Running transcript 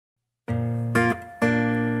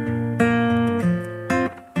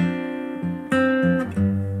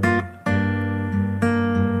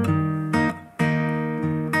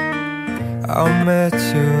met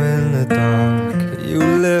you in the dark, you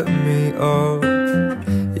lit me up.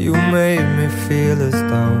 You made me feel as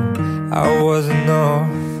though I wasn't off.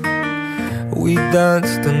 We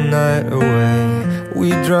danced the night away, we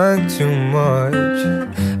drank too much.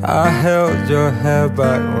 I held your hair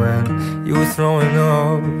back when you were throwing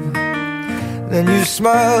up. Then you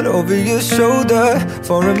smiled over your shoulder.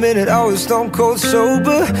 For a minute I was stone cold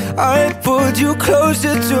sober. I pulled you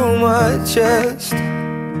closer to my chest,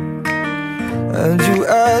 and you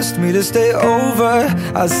asked me to stay over.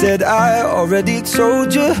 I said I already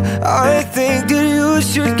told you, I think that you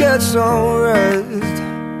should get some rest.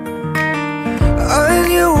 I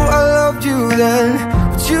knew I loved you then,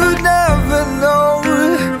 but you'd never know,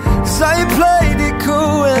 'cause I played it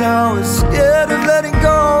cool and I was scared of letting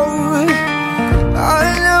go. I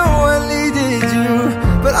knew I needed you,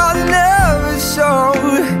 but I never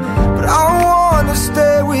showed. But I wanna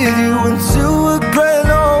stay with you until we're grown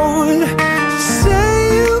old. Just say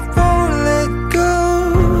you won't let go.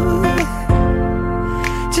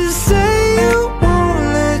 Just say you won't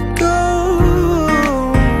let go.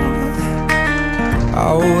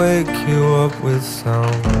 I'll wake you up with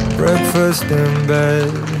some breakfast in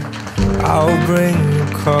bed. I'll bring you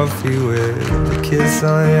coffee with a kiss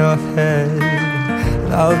on your head.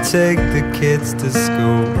 I'll take the kids to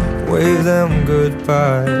school, wave them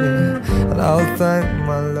goodbye, and I'll thank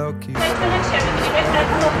my lucky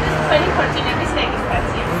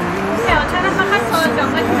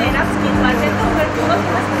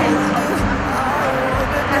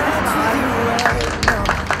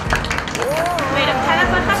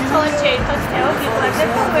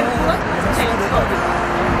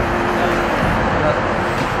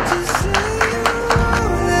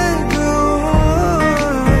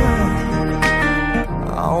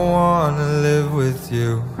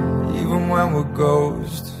you, even when we're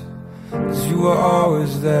ghosts, 'cause you were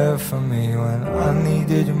always there for me when I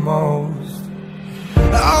needed you most.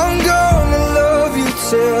 I'm gonna love you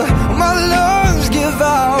till my lungs give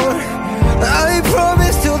out. I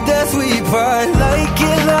promise till death we part, like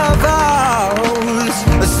in our vows.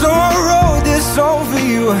 So I wrote this song for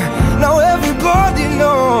you, now everybody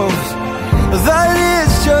knows that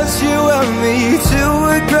it's just you and me till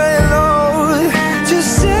we're grey old. Just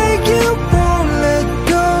say you won't let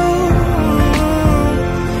go.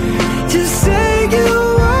 Just say you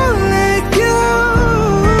won't let go.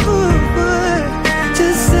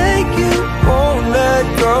 Just say you won't let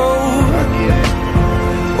go.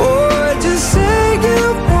 Oh, just say you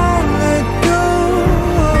won't let go.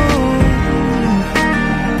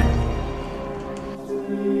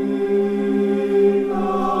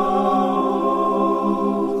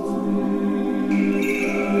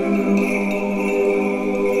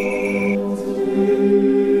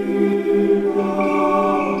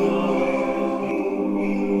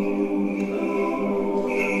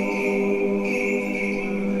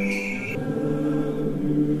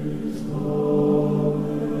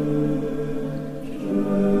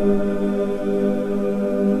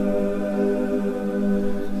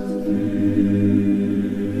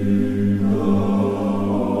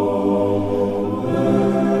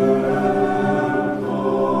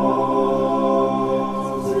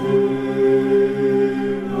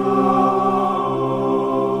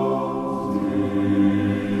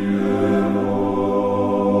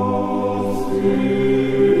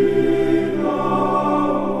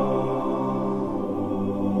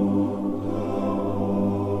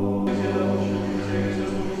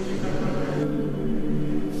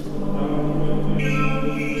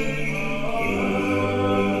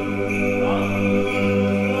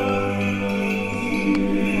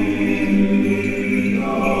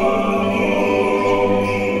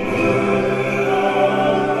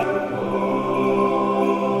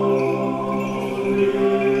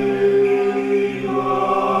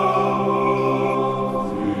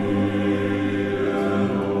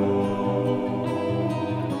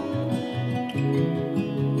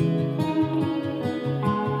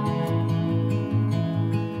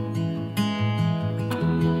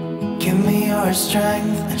 Give me your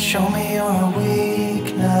strength and show me your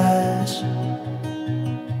weakness.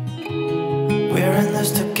 We're in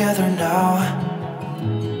this together now.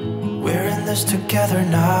 We're in this together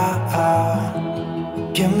now.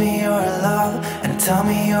 Give me your love and tell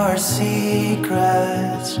me your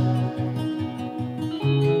secrets.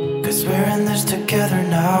 'Cause we're in this together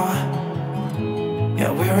now.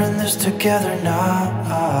 Yeah, we're in this together now.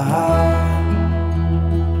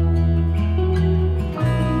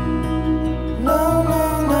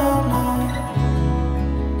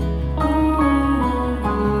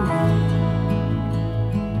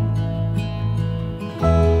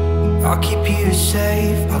 I'll keep you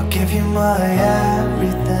safe, I'll give you my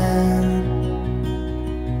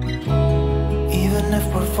Even if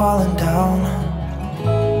we're falling down,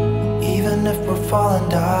 even if we're falling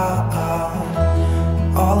down,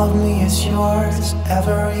 all of me is yours,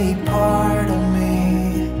 every part of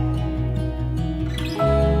me.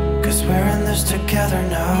 'Cause we're in this together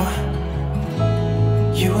now,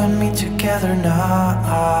 you and me together now.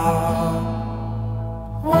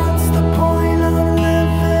 What's the point of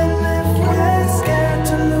living if we're scared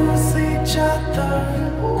to lose each other?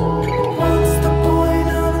 What's the point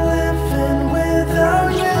of living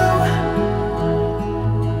without you?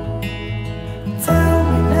 Tell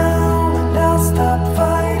me now and I'll stop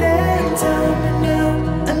fighting. Tell me now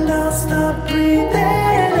and I'll stop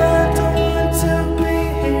breathing. I don't want to be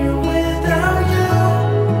here without you.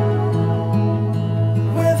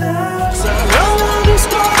 Without you.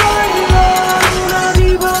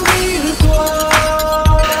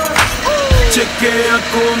 Chequea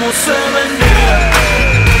cómo se menea.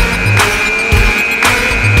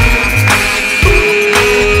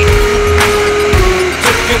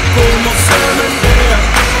 Chequea cómo se menea.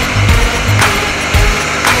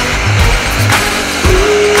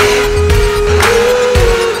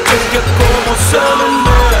 Chequea cómo se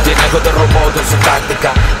menea. Tiene algo de robot en su táctica.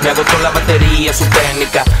 Me agotó la batería, su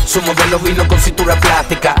técnica. Su modelo vino con cintura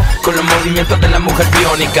plástica, con los movimientos de la mujer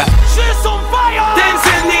biónica. Te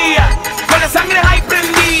encendía, con la sangre ahí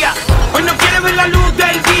prendía. Hoy no quiere ver la luz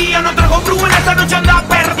del día. No trajo brujo en esta noche, anda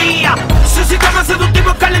perdida. Su sistema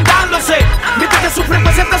seductivo calentándose, mientras que su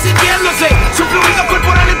frecuencia está sintiéndose. Sus fluidos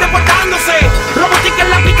corporales deportándose. Robótica en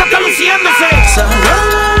la pista está luciéndose.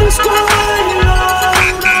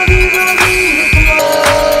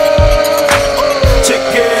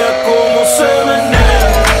 Chequea cómo se menea.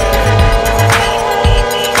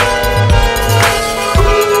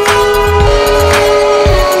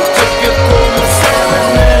 Chequea cómo se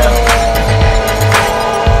menea.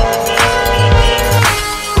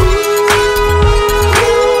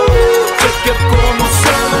 Chequea cómo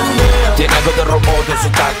se menea. Tiene algo de robot en su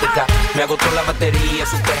táctica. Me agotó la batería,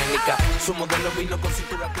 su técnica. Su modelo vino con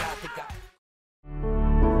cintura plástica.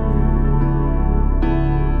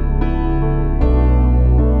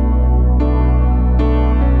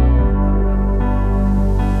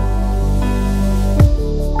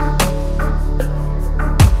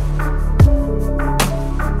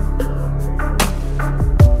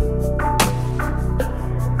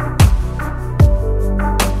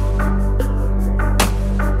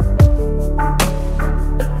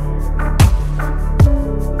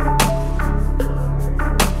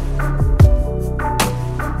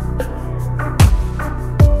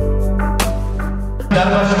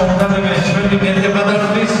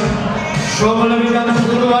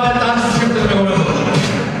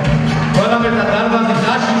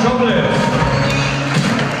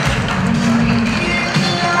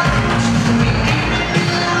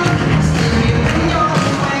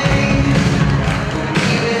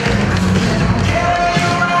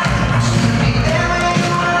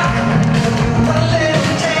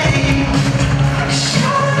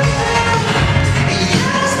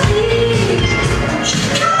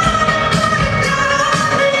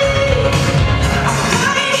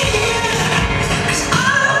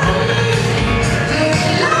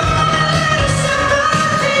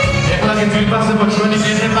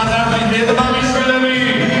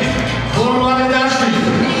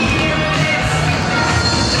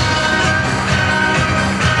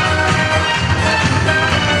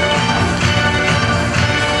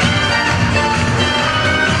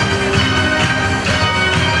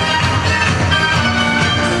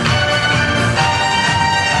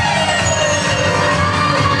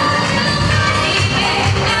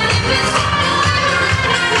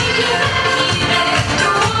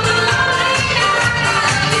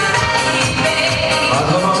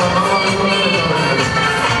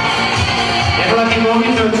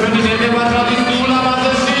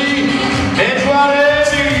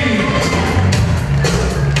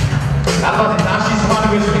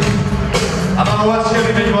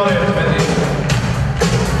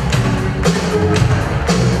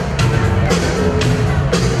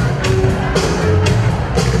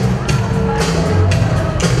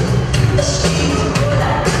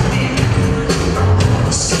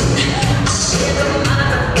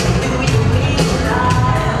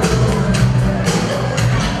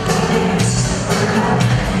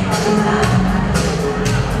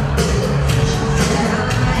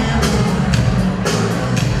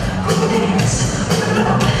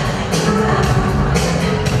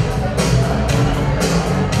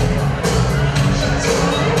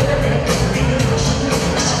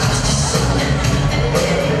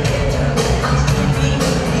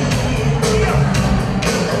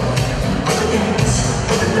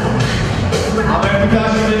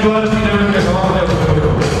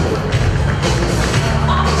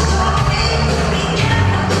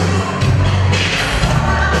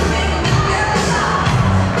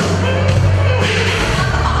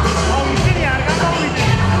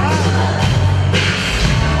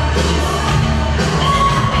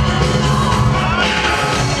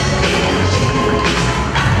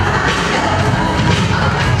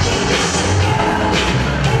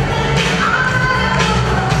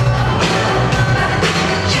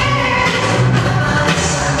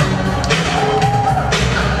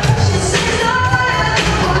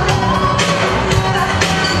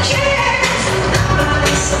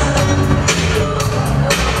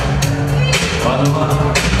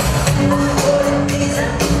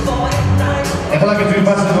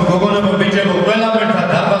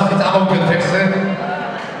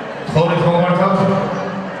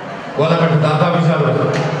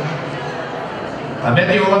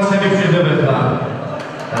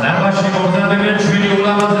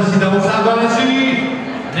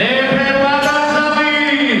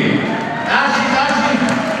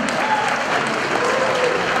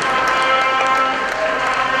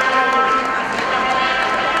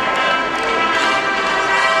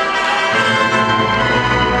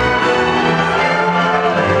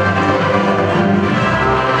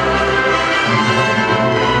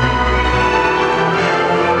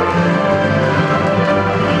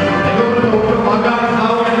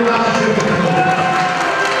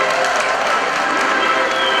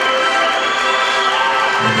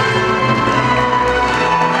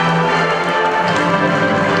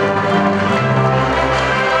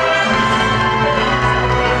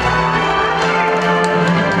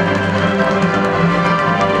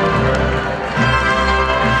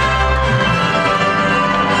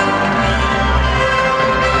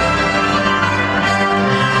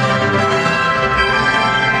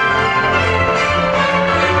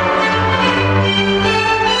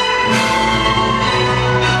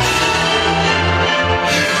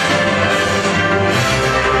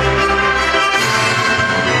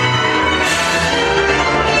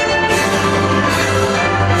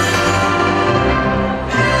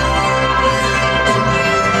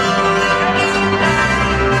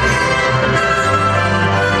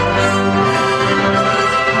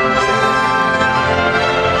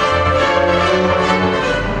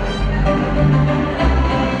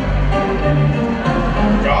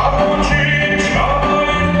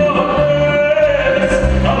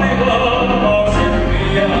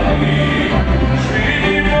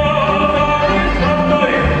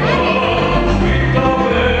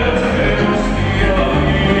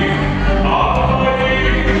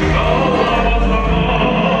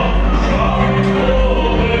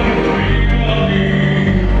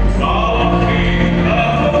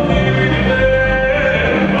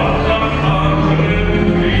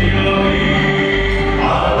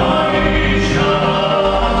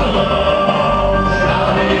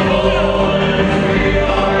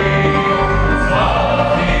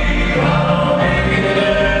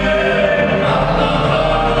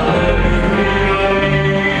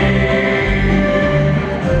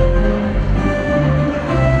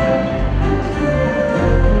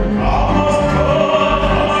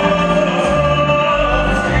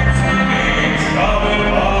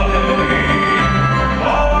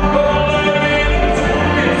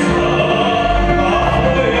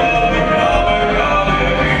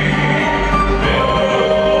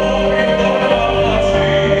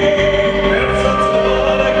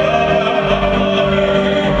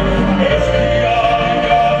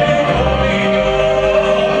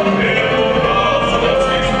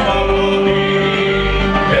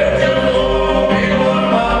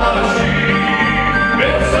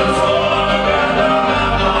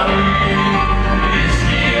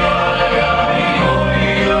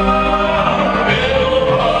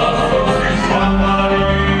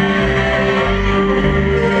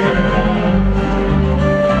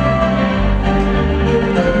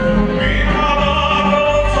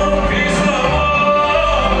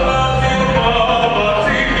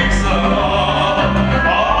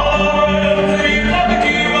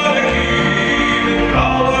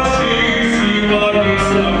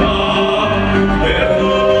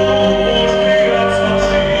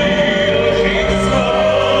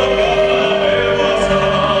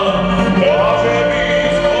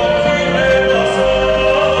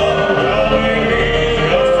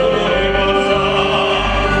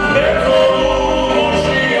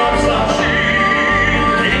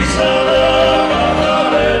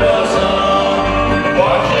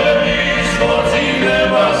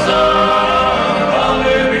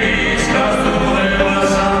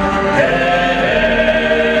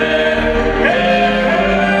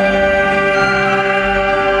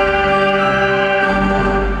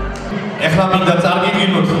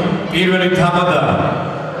 პირველი თამადა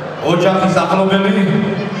ოჯახის ახლობელი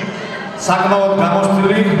საკმაოდ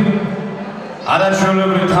გამოცდილი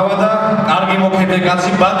არაჩვეულებრივი თავადა კარგი მოქმედი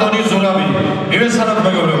კაცი ბატონი ზურავი მივესალმოთ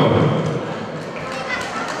მეგობრებო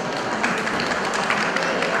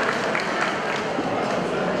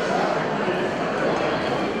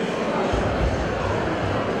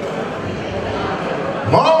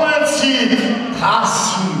მომეცით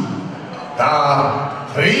თასი და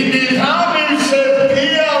რიდი ღამისე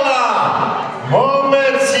პიალა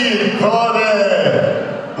მომეცით ქორე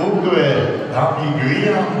უკვე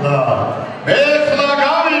დამიგვიანდა ეხლა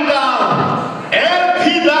გავიდა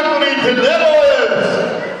ერთი დაგვით ლელოებს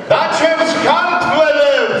და ჩემს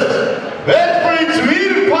ქართველებს ვეთქვით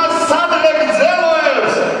ვირფას სადმე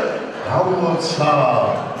გძელოებს დაულოცა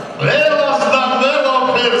ლელას და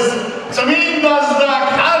ლელოფებს წმინდას და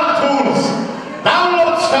ქართულს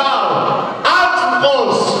დაულოცა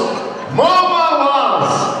აწმყოს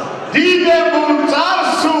მომავალს დიდებულ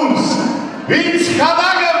წარსულს ვინც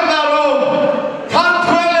ხადაგებდა რომ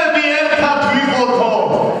ქართველები ერთად ვიყოთო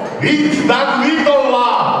ვინც დაგვიტოვა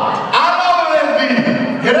ამოვედი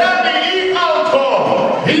გრები იყავთო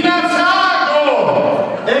ვინაც ააგო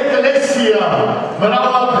ეკლესია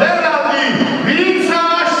მრავალფერადი ვინც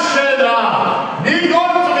აშენდა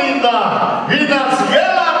ნიგორწმინდა ვინაც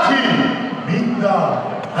გელათი მინდა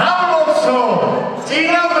ამოცო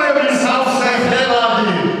წინაპრების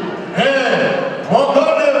ავსეხელადი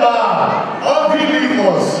მოგონება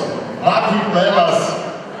ოფილიკოს მათი ყველას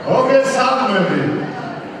მოგესალმები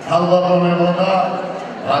ალბატონებო და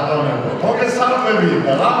ბატონებო მოგესალმები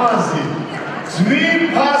ლამაზი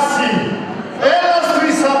ძვირფასი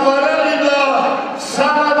ყველასთვის აპარელი და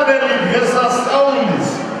სამადრელი დღესასწაულის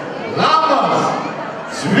ლამაზ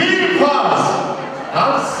ძვირფას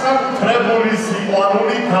განსაკუთრებული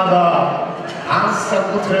სიყვარულითა და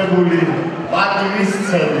განსაკუთრებული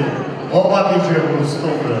პატივისცემი მოპატიჟებულ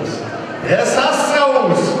სტუმრებს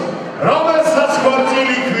დღესასწაულს რომელსაც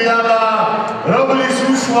ქორწილი ქვია და რომლის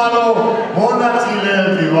უშუალო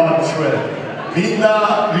მონაწილეები ვართ ჩვენ მინდა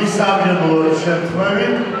ვისარგებლოთ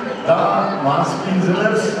შემთხვევით და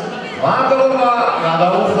მასპინძლებს მადლობა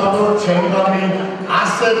გადაუხადოთ ჩემგანი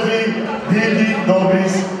ასეთი დიდი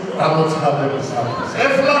ნობის გამოცხადებისათვის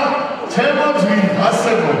ეხლა ჩემო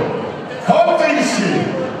ძვირფასებო ქორწილში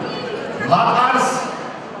ლაპარს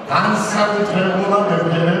განსაკუთრებულად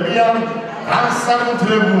ეფერებიან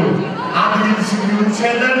განსაკუთრებულ ადგილს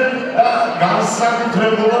მიუჩენენ და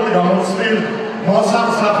განსაკუთრებულად გამოცდილ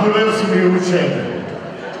მოსამსახურებს მიუჩენენ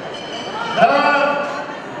და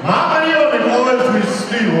მატრიონი ყოველთვის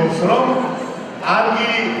ცდილობს რომ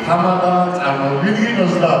კარგი თამადა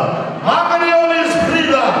წარმოვიდგინოს და მატრიონის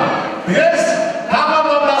მხრიდან დღეს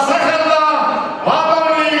თამადა დასახელდა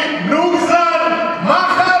ბატონი ნუგზარ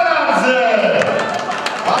მახარაძე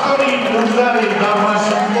ბატონი ნუგზარი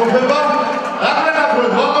გამაში იმყოფება დაგნახოთ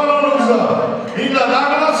ბატონო ნუგზარ მინდა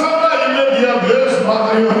დაგნახოთ და იმედია დღეს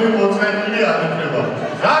მატრიონი მოწმენილი არ იქნება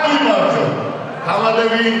გაგიმარჯო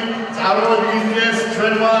თამადები წარმოვიდგინეს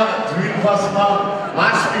ჩვენმა ძვირფასმა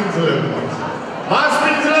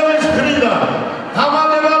მასპინძლების მხრიდან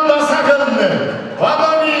თამადებად დასახელდნენ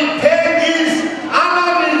ბატონი თენგიზ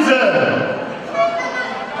ანარიძე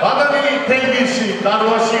ბატონი თენგიზში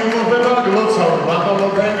დარვაში იმყოფება გლოცავ ბატონო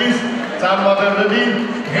თენგიზ წარმატებები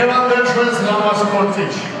ღევანდელ ჩვენს ლამაზ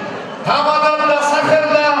ქორწილში თამადად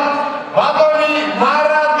დასახელდა ბატონი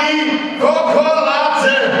მარადი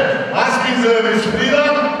გოგოლაძე მასპინძლების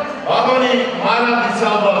მხრიდან ბატონი მარადის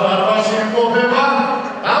ალბათ დარვაში იმყოფება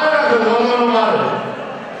ამერახეთ ბატონო მარე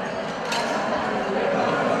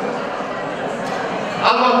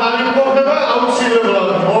ალბათ არ იმყოფება აუცილებლად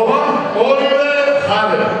მოვა ორივე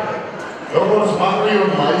ხარე როგორც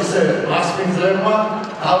მატრიონმა ისე მასპინძლებმა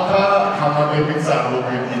ალთა თამადები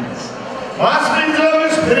წარმოგიდგინეს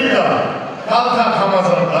მასპინძლების მხრიდან ალთა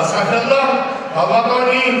თამაზად დასახელდა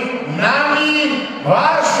ბატონი ნანი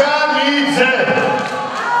ვარშავიძე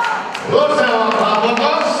ლოცავ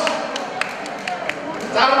ბატონს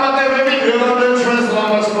წარმატებები გეოლოგიურ ჩვენს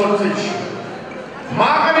ლამაზ ქორწილში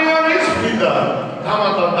მატრიონის მხრიდან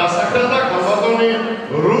თამადად დასახელდა ბატონი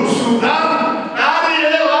რუსუდან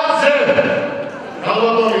არიელაძე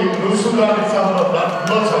ბატონი რუსუდანი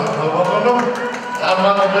ლოცავ ბატონო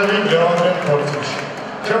წარმატებები გეოლოგიურ ქორწილში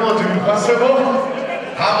ჩემო ძვირფასებო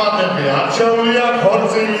თამადები არჩეულია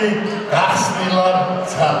ქორწილი გახსნილად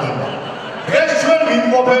ცხადდება დღეს ჩვენ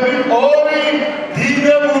ვიმყოფებით ორი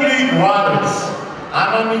დიდებული გვარის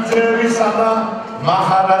ანამიძეებისა და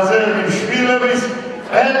მახარაძეების შვილების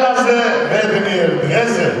ყველაზე ბედნიერ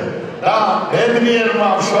დღეზე და ბედნიერმა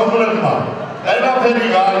მშობლებმა ყველაფერი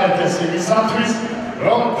გააკეთეს იმისათვის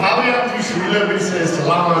რომ თავიანთი შვილების ეს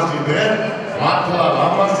ლამაზი და მართლა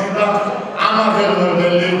ლამაზი და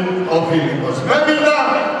ამაღელვებელი ყოფილიყოს. მე მინდა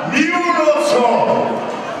მიულოცო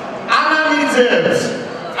ანამიძებს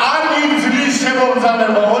კარგი ძვლის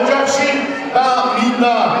შემოგზანება ოჯახში და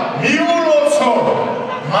მინდა მიულოცო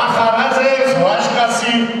მახარაძეებს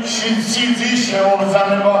ვაჟკაცი სიძის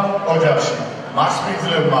შემოგზანება ოჯახში.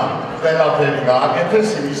 მასპინძლებმა ყველაფერი გააკეთეს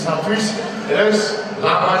იმისათვის ეს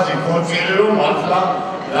ლამაზი ქორწილი რომ მართლა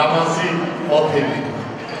ლამაზი ყოფილიყო.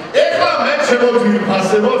 ეხლა მე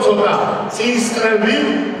შემოგვიფასებო ცოტა წინსწრები,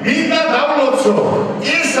 მინდა დავლოცო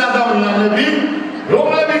ის ადამიანები,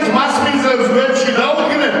 რომლებიც მასპინძლებს გვერდში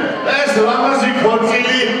დაუდგნენ და ეს ლამაზი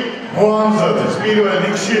ქორწილი მოამზადეს. პირველ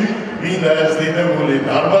რიგში მინდა ეს დიდებული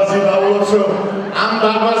დარბაზი დავლოცო, ამ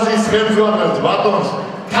დარბაზის ხელმძღვანელს ბატონს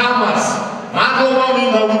თამას მადლობა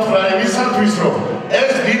მინდა უთხრა იმისათვის, რომ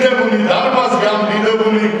ეს დიდებული დარბაზი ამ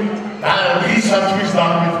დიდებული ისათვის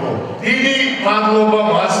დამვითო. დიდი მადლობა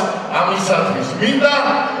მას ამისათვის. მინდა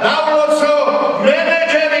დავლოცო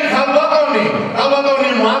მენეჯერი ქალბატონი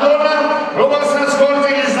მადონა, რომელსაც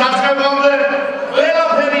ქორწილის დაწყებამდე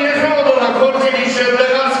ყველაფერი ეხებოდა ქორწილის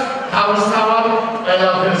შემდეგაც თავისთავად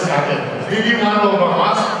ყველაფერს აკეთებს. დიდი მადლობა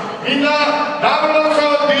მას. მინდა დავლოცო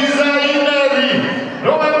დიზაინერი,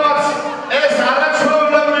 რომელმაც ეს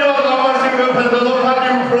არაჩვეულებრივად ლამაზი მეფედელოფანი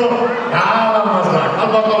უფრო გაალამაზა.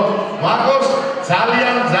 ქალბატონ მარკოს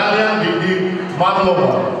ძალიან დიდი მადლობა.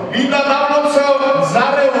 მინდა დავლოცო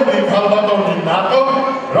ზარეული ქალბატონი ნატო,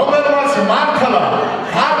 რომელმაც მართლა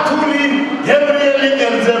ქართული გებრიელი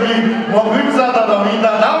კერძები მოგვიბზადა და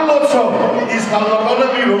მინდა დავლოცო ის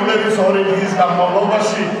ქალბატონები, რომლებიც 2 დღის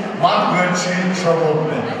განმავლობაში მათ გვერდში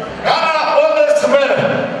შრომობდნენ. განა ოდესმე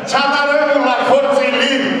ჩატარებულა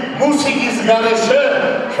ქორწილი მუსიკის გარეშე,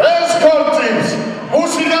 ეს ქორწილს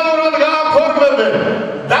მუსიკალურად გააფორმებენ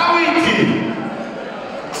დავითი,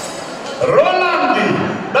 როლანდი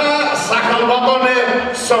და საქალბატონე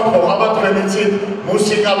სოფო. აბა თქვენიცით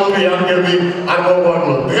მუსიკალური ანგები არ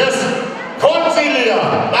მოვარლოთ. დღეს ქორწილია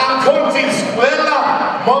და ქორწილს ყველა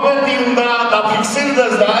მომენტი უნდა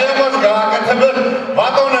დაფიქსირდეს და აი ამას გააკეთებენ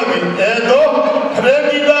ბატონები ედო,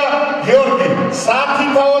 ფრედი და გიორგი.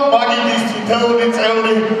 სათითაოდ მაგიდის თითოეული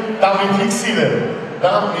წევრი დამიფიქსირენ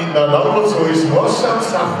და მინდა დავლოცო ის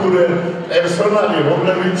მოსამსახურე პერსონალი,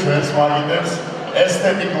 რომლებიც ჩვენს მაგიდებს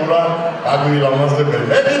ესთეტიკურად აგვილამაზებენ.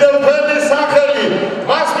 მე კიდევ თქვენი სახელი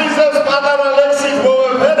მასპინძელს პატარა ლექსით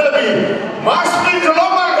მოვეფერები.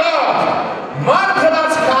 მასპინძლობა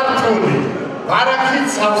მართლაც ქართული, ბარაქით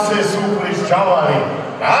სავსე სუფრის ჯავარი,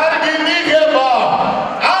 კარგი მიღება,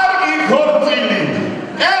 კარგი ქორწილი,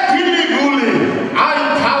 კეთილი გული, აი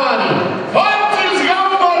თავარი, ქორწილს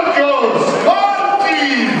გამორჯოს,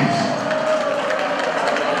 ქორწილს!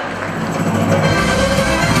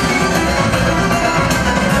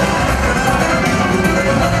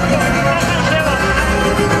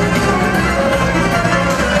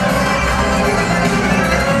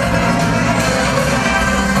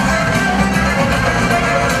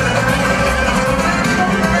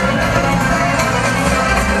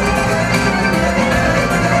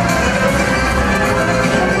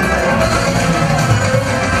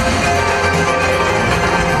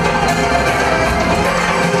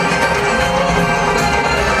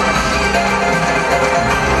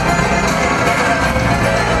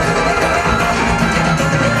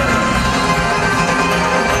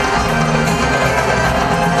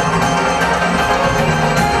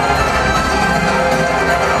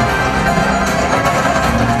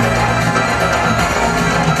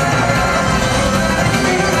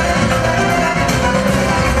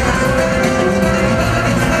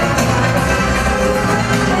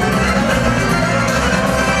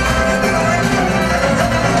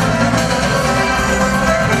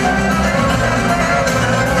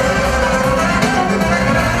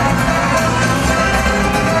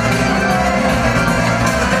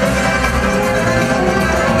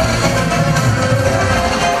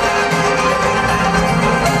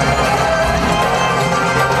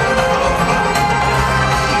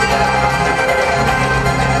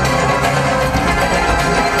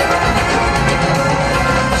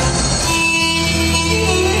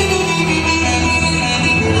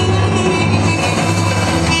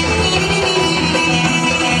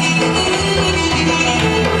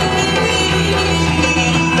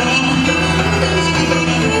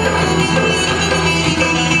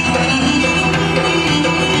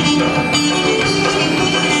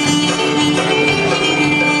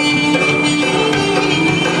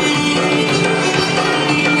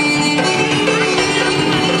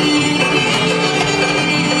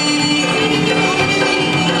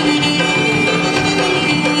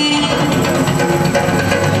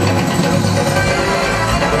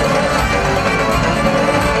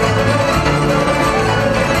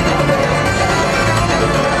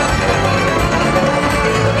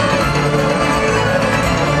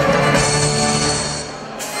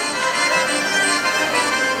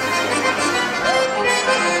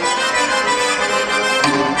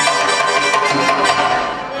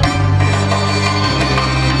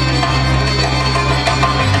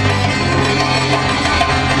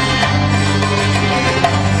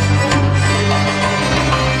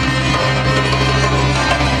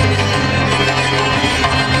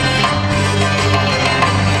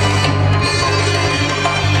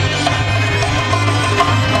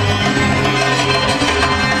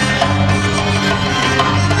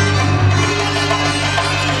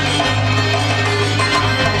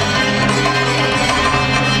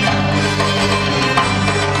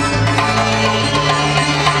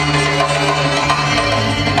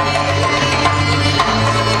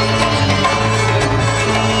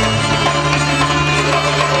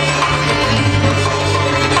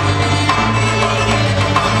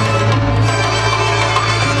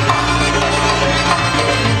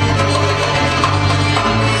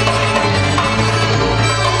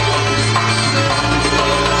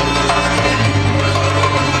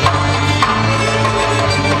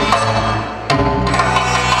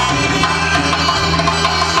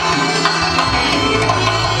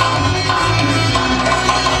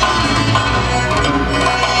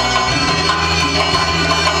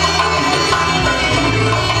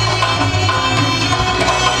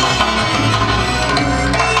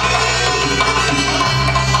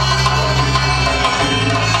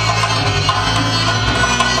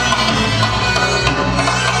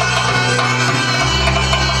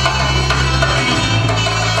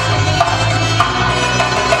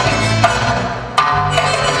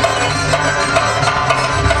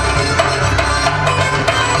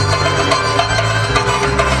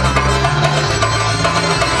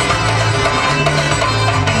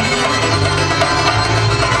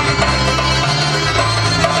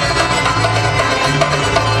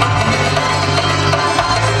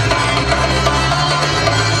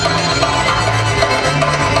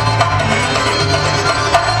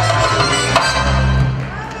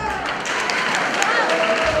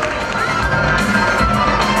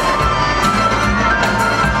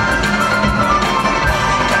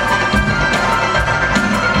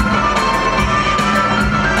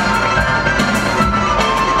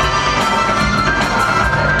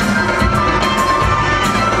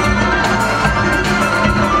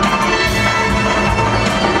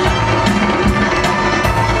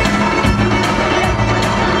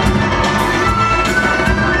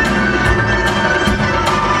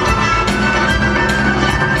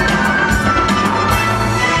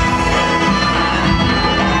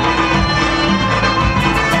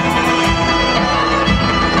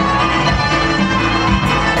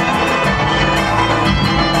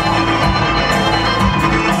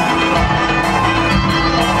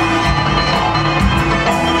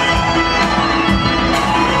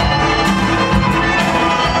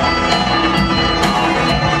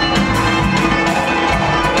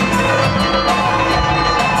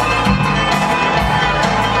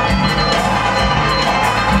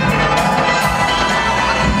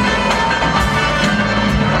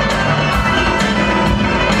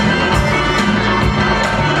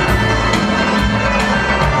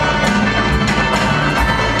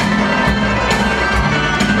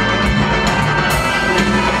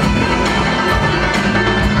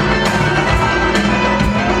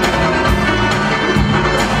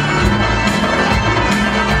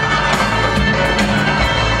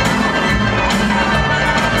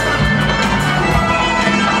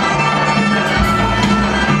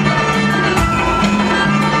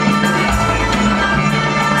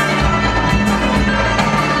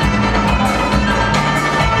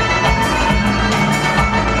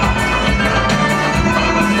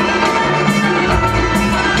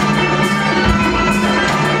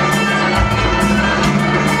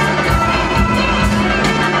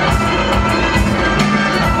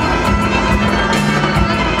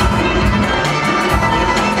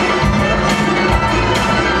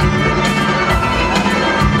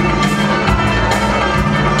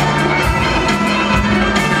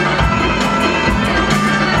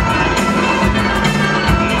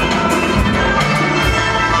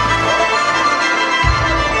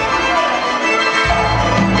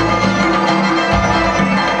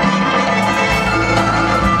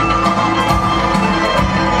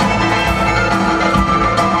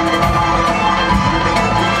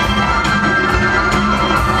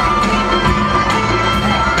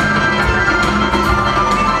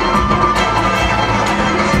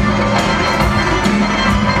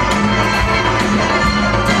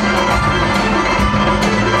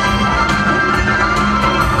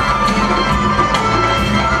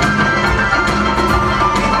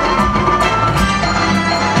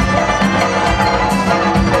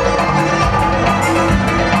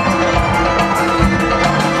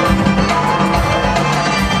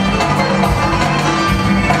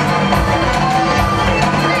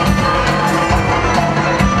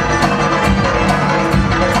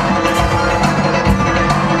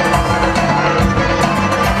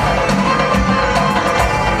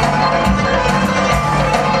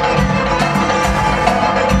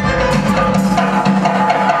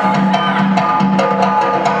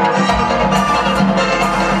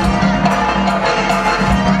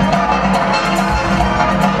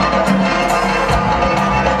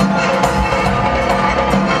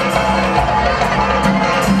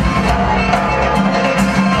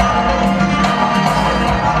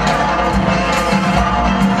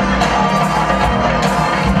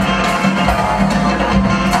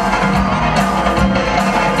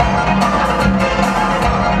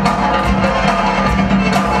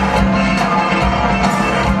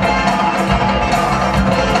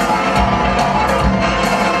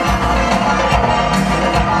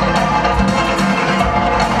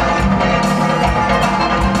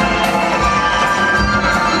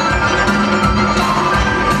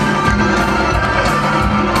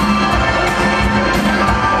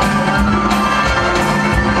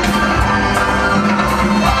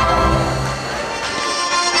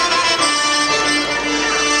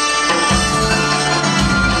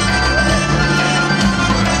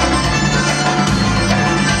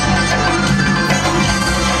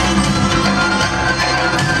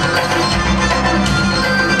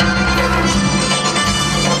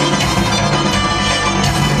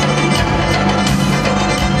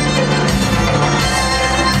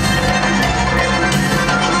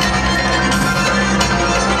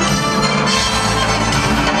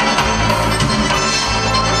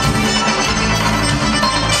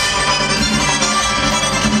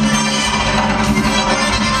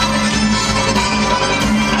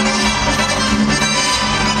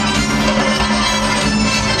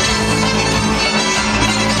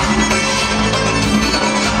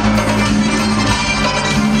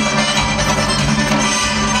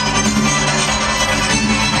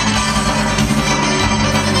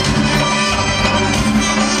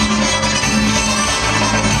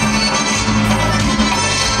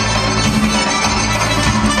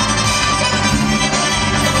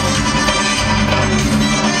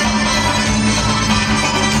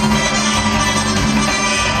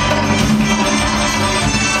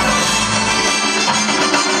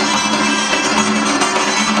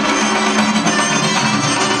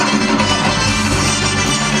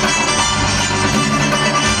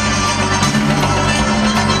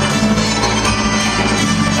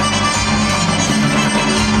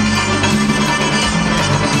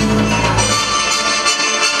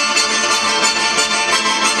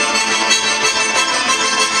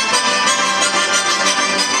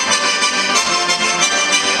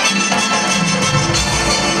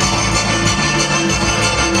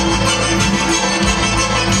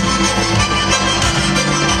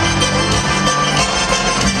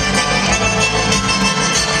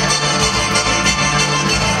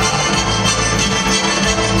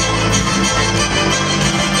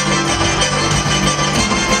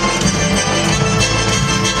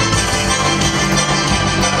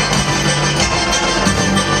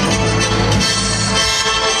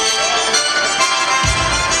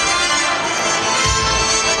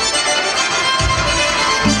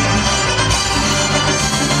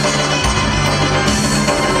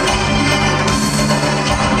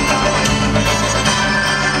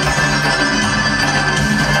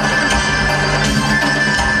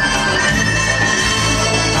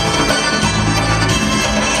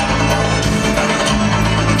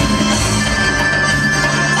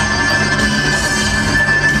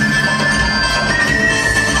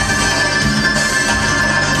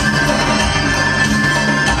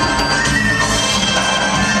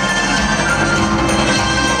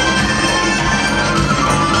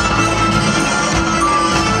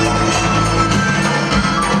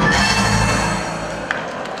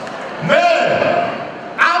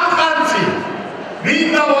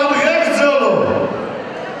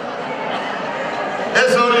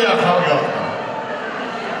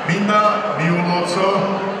 მინდა მიულოცო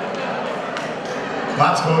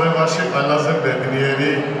მაცხოვრებაში ყველაზე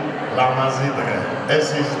ბედნიერი ლამაზი დღე. ეს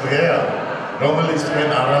ის დღეა, რომელიც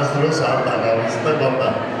თქვენ არასდროს არ დაგავიწყდებათ და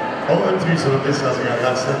ყოველთვის, როდესაც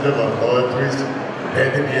გაგაცნდება, ყოველთვის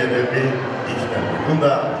ბედნიერები იქნება.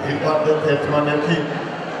 უნდა იყვარდეთ ერთმანეთი,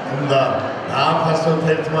 უნდა დააფასოთ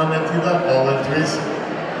ერთმანეთი და ყოველთვის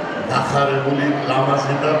დახარებული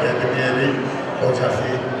ლამაზი და ბედნიერი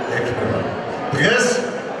ოჯახი ექნება. დღეს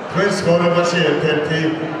თქვენს ცხოვრებაში ერთ-ერთი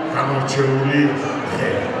გამორჩეული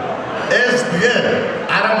დღეა. ეს დღე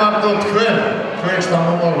არა მარტო თქვენ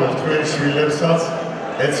შთამომავალს, თქვენ შვილებსაც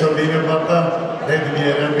ეცოდინებათ და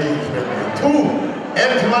ბედნიერები იქნებიან. თუ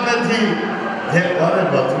ერთმანეთი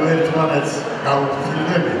გეყვარება, თუ ერთმანეთს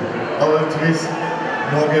გაუფრთხილდები, ყოველთვის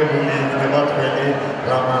მოგებული იქნება თქვენი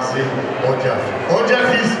ლამაზი ოჯახი.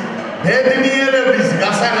 ოჯახის ბედნიერების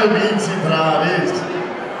გასაღები იცით რა არის?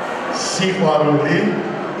 სიყვარული,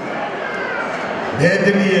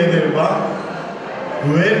 ბედნიერება,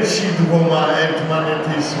 გვერდში დგომა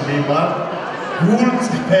ერთმანეთის მიმართ,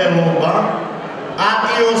 გულწრფელობა,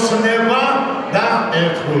 პატიოსნება და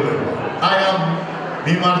ერთხულება. აი ამ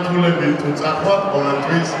მიმართულებით თუ წახვათ,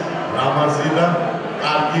 ყოველთვის ლამაზი და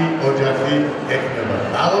კარგი ოჯახი ექნება.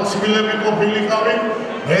 დალოცვილები ყოფილიყავით,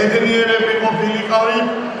 ბედნიერები ყოფილიყავით,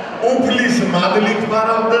 უფლის მადლით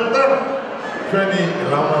მარავდეთ და ჩვენი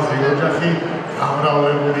ლამაზი ოჯახი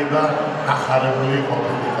გამრავლებული და ახარებული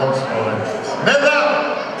ყოფილიყავს ყოველთვის. მე და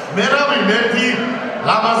მერაბი ერთი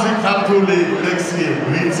ლამაზი ქართული ლექსი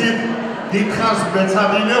ვიცით, დიდხანს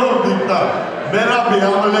მეცადინეობდით და მერაბი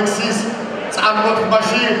ამ ლექსის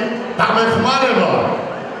წარმოთქმაში დამეხმარება.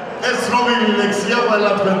 ეს ცნობილი ლექსია,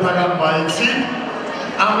 ყველა თქვენთაგან მაიცით.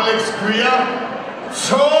 ამ ლექსს ქვია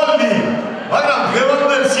ცოლი, მაგრამ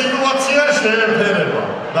დღევანდელ სიტუაციას შეეფერება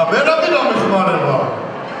და მერაბი დამეხმარება.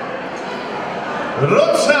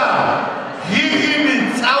 როცა ღიღინი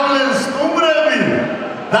წავლენ სტუმრები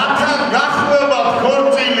და თან გახმებათ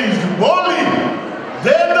ქორწილის ბოლი,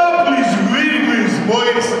 დედოფლის გვირგვინს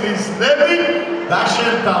მოიხსნის ნები და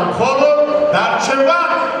შენთან მხოლოდ დარჩება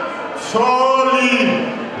ცოლი.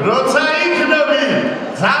 როცა იქნები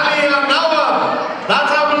ძალიან ავად,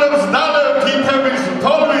 დაწავლებს დალევ თითების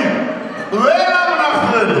თოლვი, ყველა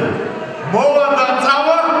მნახველი მოვა და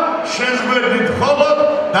წავა, შენს გვერდით მხოლოდ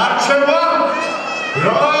დარჩება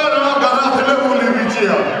რა განათლებული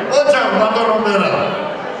ბიჭია, ოჯახ ბატონო მერაბი.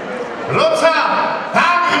 როცა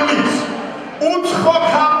დაგლის უცხო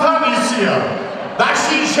ქალთან ისია და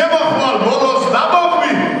შინ შემოხვალ ბოლოს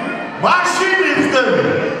დამოხვი, მაშინ მიხდები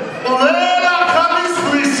ყველა ხალი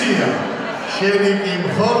სხვისია. შენი კი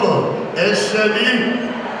მხოლოდ ეს შენი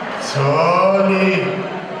ცოლი.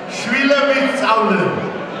 შვილები სწავლენ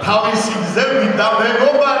თავისი გზები და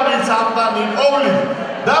მეგობარიც ამთან იყვნენ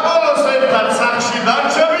და ბოლოს ერთად სახლში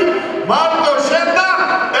დარჩები, მარტო შენ და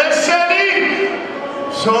ეს შენი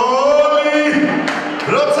ცოლი.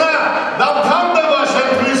 როცა დამთავრდება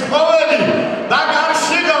შენთვის ყოველი და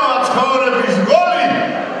გარშე გავა ცხოვრების გოლი,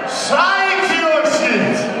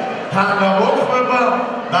 საიქიოშიც თანამოქმედება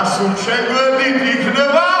და სულ შეგვედით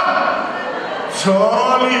იქნება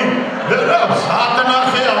ცოლი. მერაბს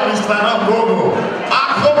ათნახე ამისთან ამ გოგო,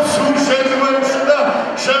 ახო სულ შეგვედს და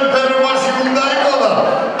შენ ფერმაში უნდა იყო და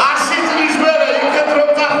 100 წლის მერე იქეთ რომ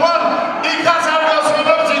წახვარ, იქაც არ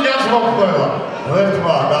გასვენებ ციგას მოხდება.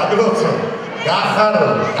 ერთმა დაგლოცო, გახარო,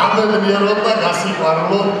 გაბედნიეროთ და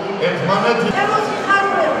გასიყვარულოთ ერთმანეთი.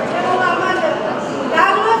 შემოსიხარულებით, შემომაღალებით,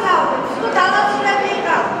 დაგლოცავთ, სულ დალოცვლები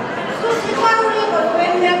იყავ, სულ სიყვარული იყო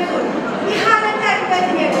თქვენ მებრძოლი. მიხარეთ და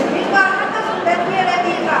ბედნიერები, მიყვარხართ და სულ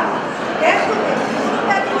ბედნიერები იყავ. გეხსოვთ, სულ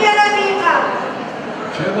ბედნიერები იყავ.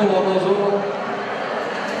 ჩემო ლამაზო,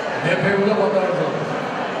 მეფე უნდა პატარებო.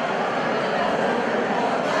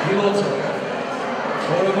 გილოცავ,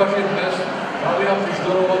 ცხოვრებაში დღეს ძალიან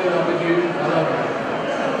მნიშვნელოვანი რამედი გადავიდა.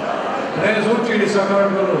 დღეს უჭირი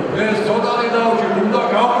საქართველო, დღეს ცოტალი დაუჭირ, უნდა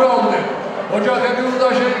გავბრალდეთ, ოჯახები უნდა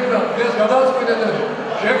შეიქმნათ, დღეს გადაწყვიტეთ,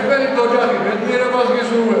 შექმნით ოჯახი, ბედნიერებას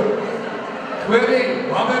გისურვებ. თქვენი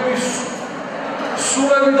მამების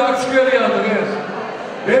სულები დაგჭირია დღეს,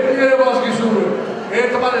 ბედნიერებას გისურვებ,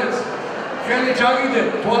 ერთმანეთს ხელი ჩაგიდეთ,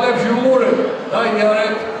 თვალებში უმურეთ და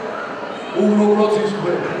იარეთ უბრალოდ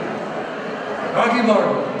ქვეთ.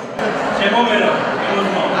 გაგიმარჯვეთ. ჩემო მერაბი,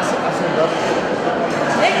 ასე და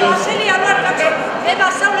ეგ ასელი არ ვარ კაცო, მე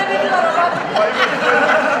მასწავლებელი ვარ რა.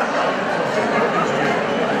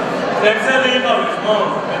 ექსელი იყავს, მომ,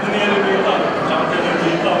 ბედნიერები იყავს, ჩამწერები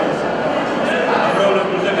იყავს.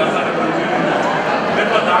 აბრაულებული და გასაღებული ვიყავ. მე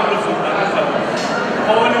დაგლოცო და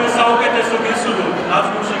ყოველივე საუკეთესო გისურვო,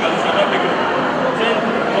 აზრში გადასახადები. ჩვენ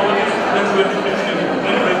ყოველთვის ჩვენ გვერდით ვიქნებით,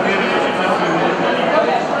 ჩვენ ბედნიერებაში ხარჯები.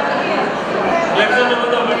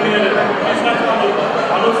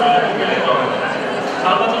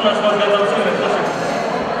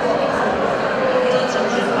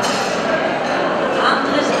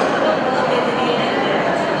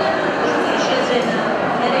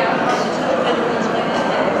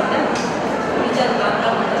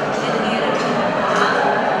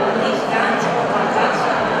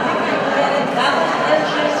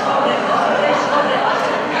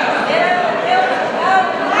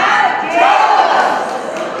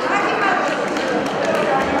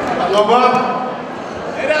 მადლობა.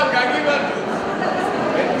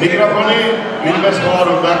 მიკროფონი ვინმეს მოარ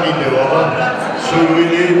უნდა კიდევ, აბა.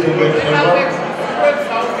 სურვილი თუ გექნება.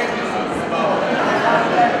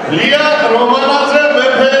 ლია რომანაძე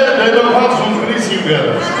მეფე დედოფალ სულგრის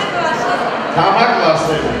სიმღერას. თამა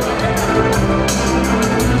კლასელი.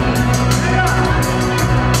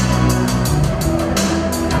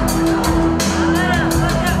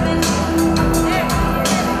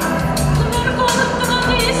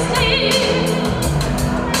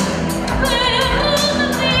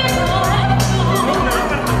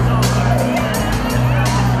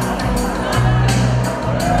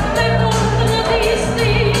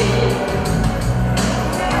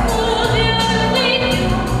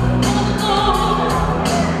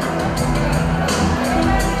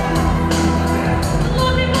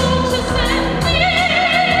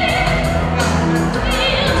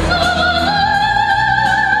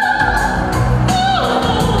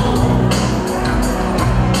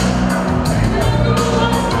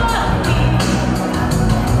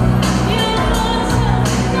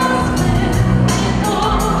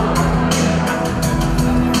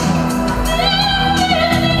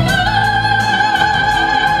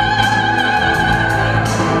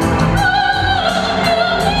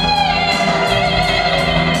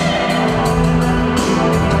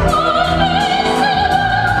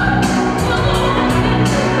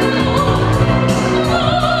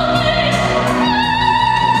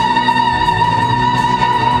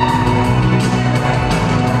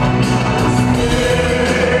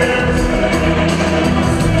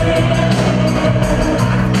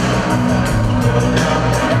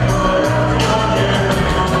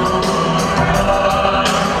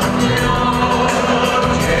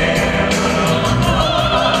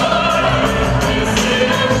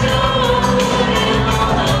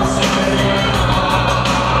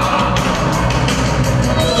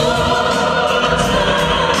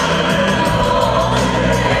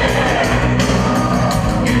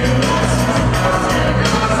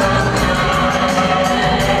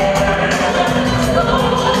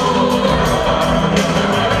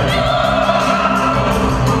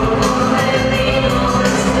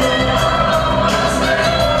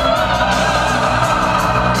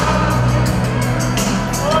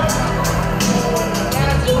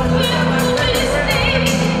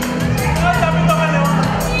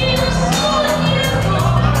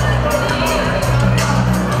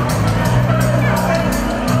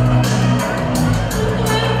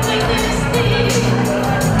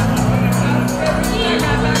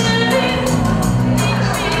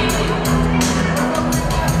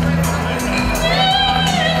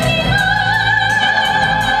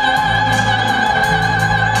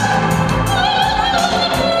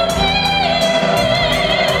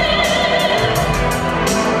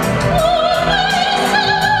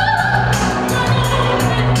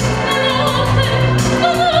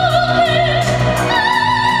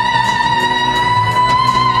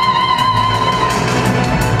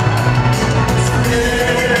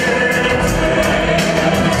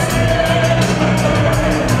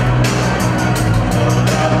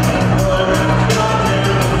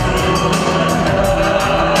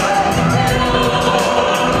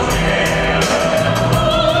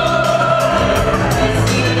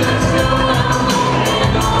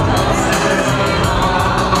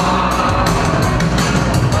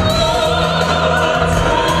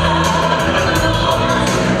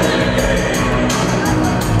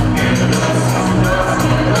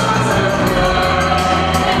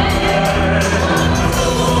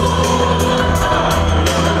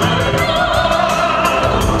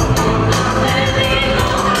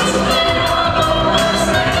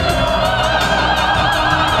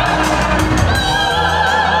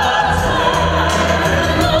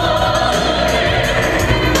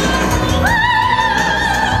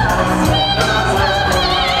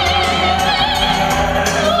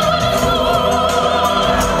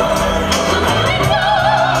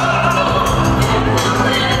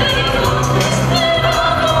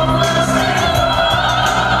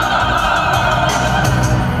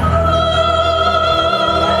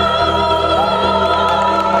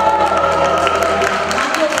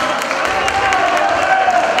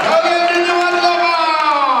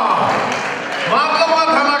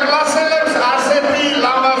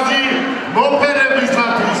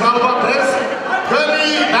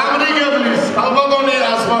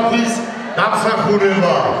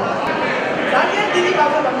 დამსახურება. ძალიან დიდი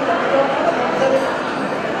მადლობა.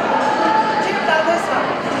 ჩემს დადასა.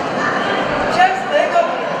 ჩემს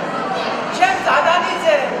მეგობრს. ჩემს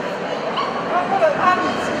ადანიძე.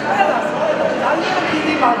 ყველას ძალიან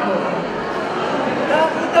დიდი მადლობა. და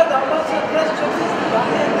უნდა დავასრულოთ ჩემს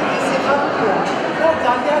ძალიან დიდი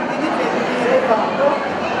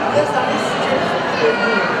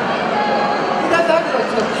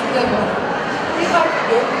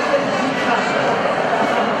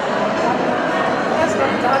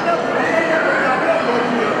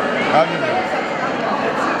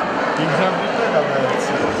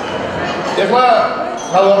ეხლა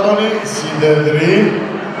ხალხონი სიდედრი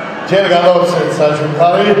ჯერ გადავცეთ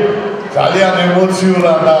საჩუქარი ძალიან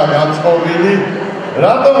ემოციურადაა განწყობილი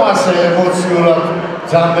რატომ ასე ემოციურად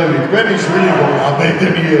ძამდები თქვენი შვილი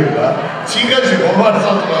გაბედნიერდა ციხეში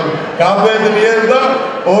მომარცხებლად გაბედნიერდა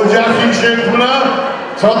ოჯახი შექმნა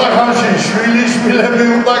ცოტა ხანში შვილიშვილები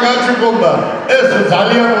უნდა გაჩუქონდა ეს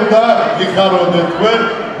ძალიან უნდა გიხაროდეთ თქვენ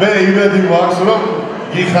მე იმედი მაქვს რომ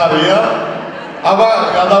გიხარია აბა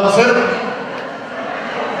გადავცეთ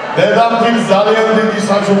დედამთილს ძალიან დიდი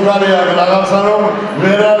საჩუქარი აქვს რაღაცა რომ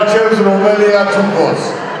ვერ არჩევს რომელი აჩუქოს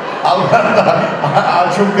ალბათ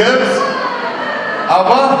აჩუქებს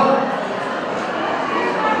აბა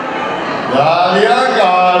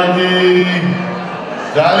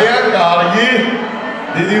ძალიან კარგი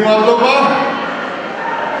დიდი მადლობა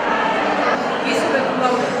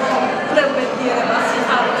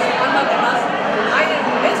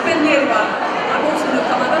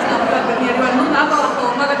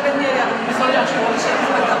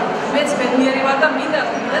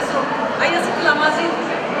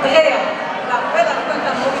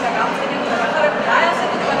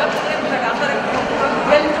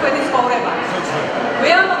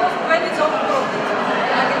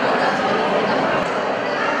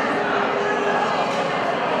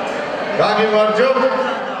გაგიმარჯო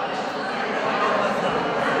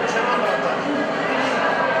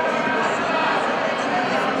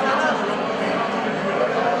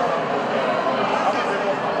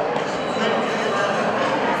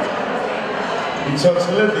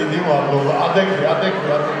იცოცხლე დიდი მადლობა ადექი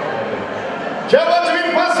ჩემო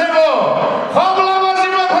ძვირფასებო ხომლამაზი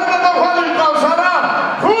მეფე და ხალი ყავს არა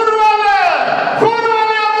ქურვალე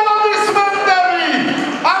აპლოდისმენტები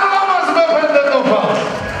აბლამაზ მეფე და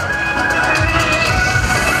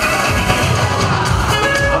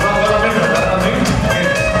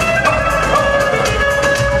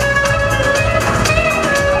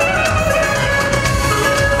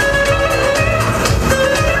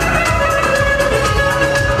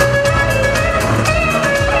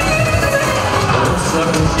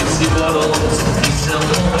Sibaro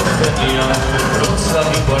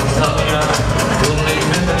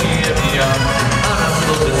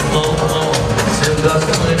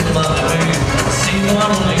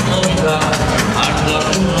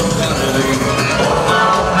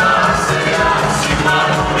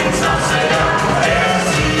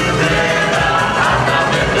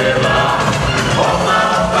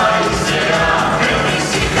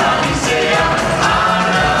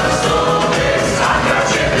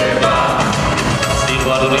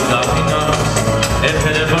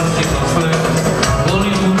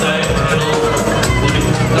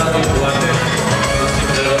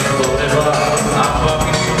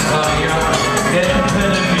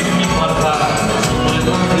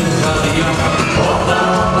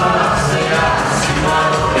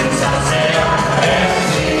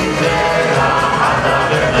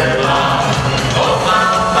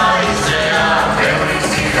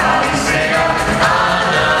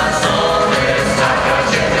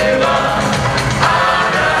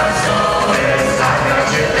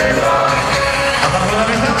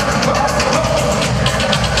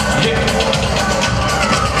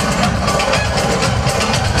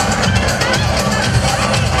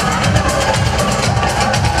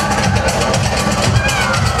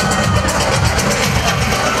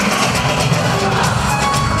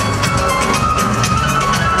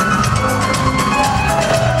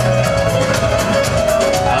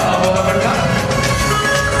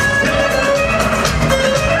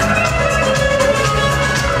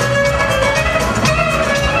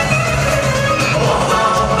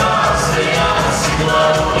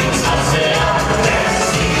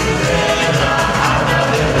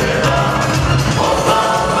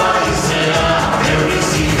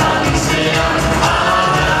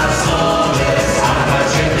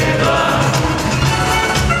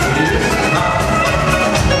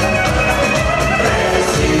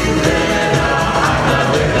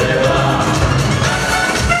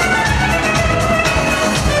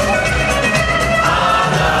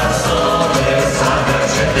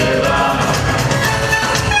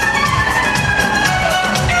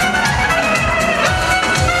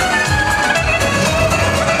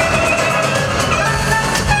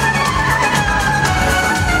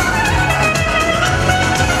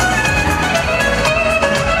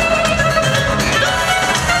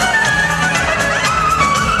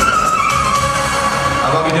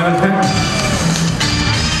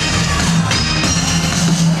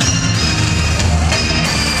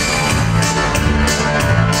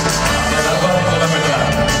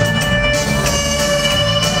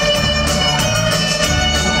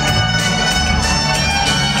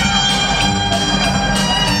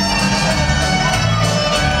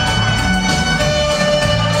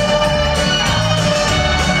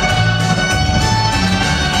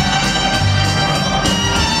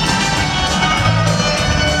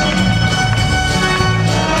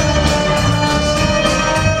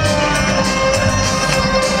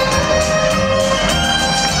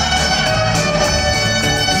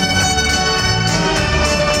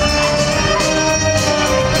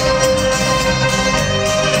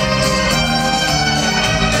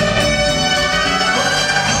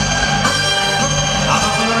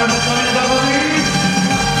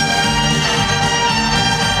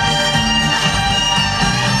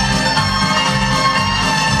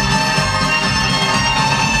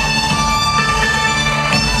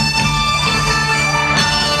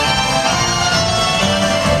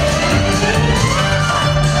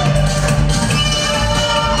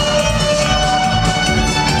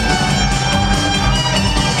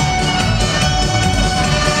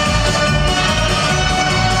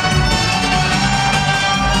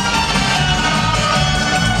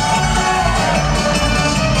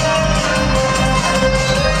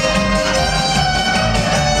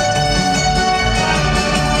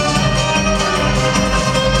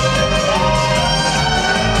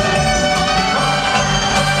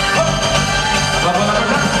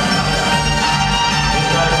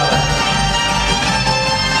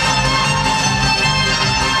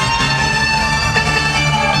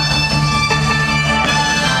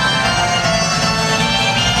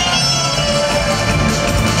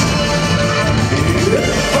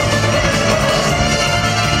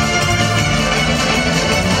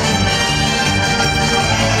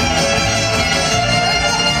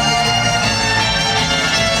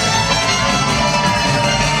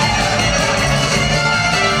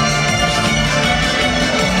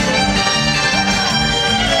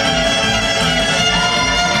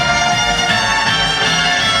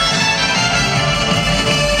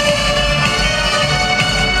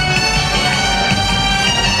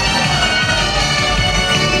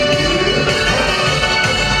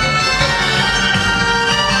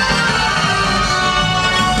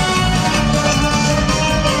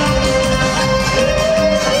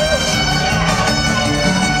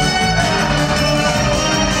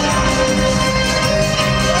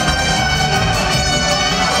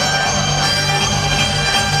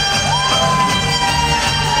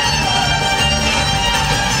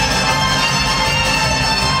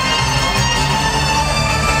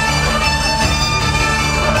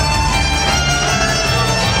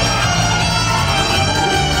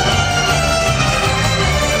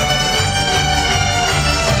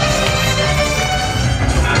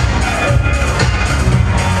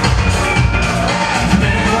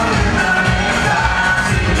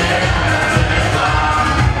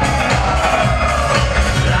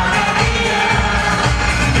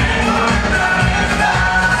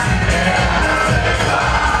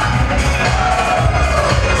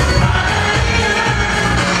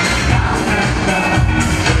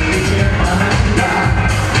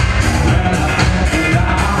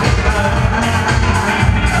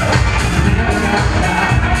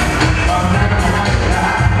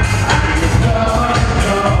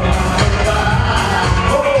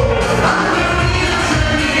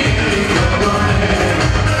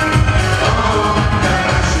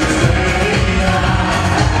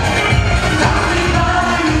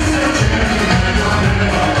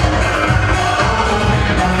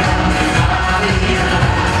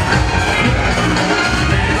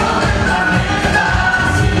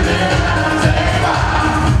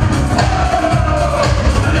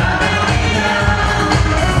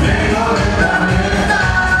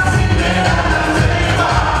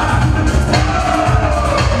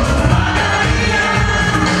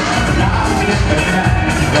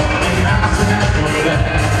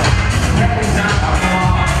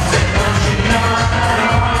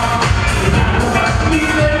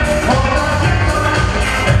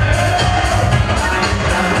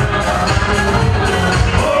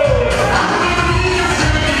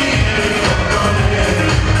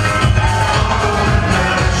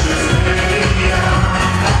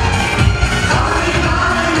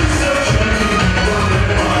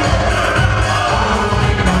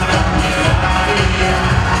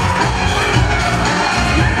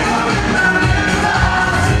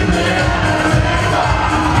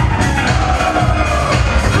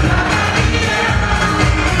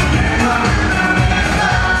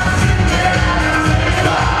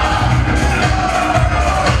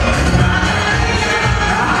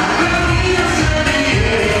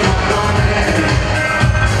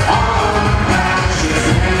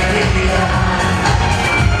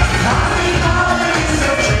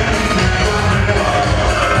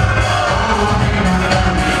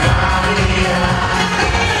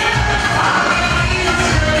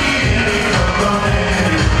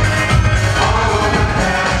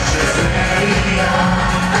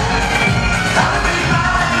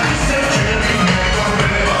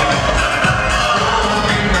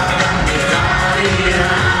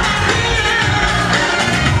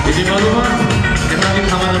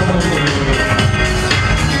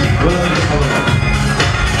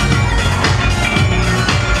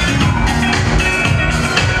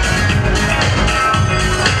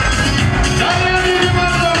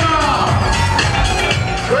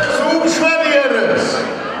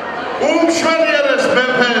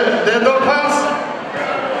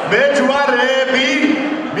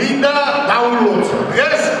დაულოცო.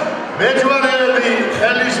 დღეს მეჯვარეები,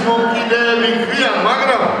 ხელის მომკიდეები ქვიან,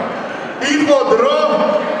 მაგრამ იყო დრო,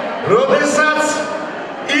 როდესაც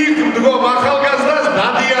იქ მდგომ ახალგაზრდას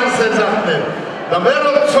დადიანს ეძახდნენ. და მე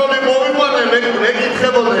რომ ცოლი მოვიყვანე,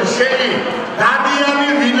 მეკითხებოდნენ, შენი დადიანი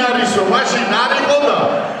ვინ არისო? მაშინ არ იყო და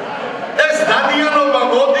ეს დადიანობა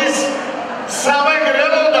მოდის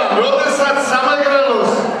სამეგრელოდან, როდესაც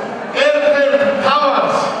სამეგრელოს ერთ-ერთ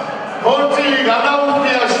თავას ხორცი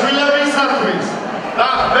გადაუხდია შვილებისათვის და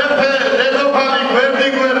მეფე დედოფალი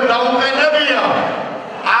გვერდიგვერდ დაუყენებია,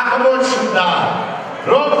 აღმოჩნდა,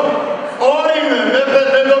 რომ ორივე მეფე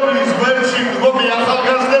დედოფლის გვერდში მდგომი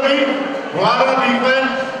ახალგაზრდები გვარად იყვნენ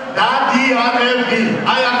დადიანები.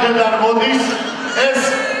 აი აქედან მოდის ეს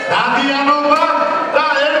დადიანობა და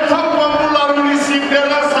ერთობ პოპულარული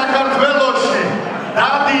სიმღერა საქართველოში.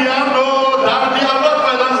 დადიანო, დადიანო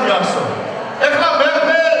ყველას გასო. ეხლა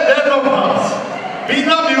მეფე დედოფალს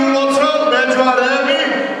მინდა მიულოცო მეჯვარეები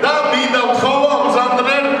და მინდა ვთხოვო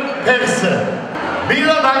ამზადდნენ ფეხზე.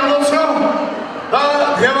 მინდა დაგლოცო და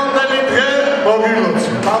დღევანდელი დღე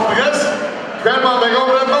მოგილოცო. ამ დღეს თქვენმა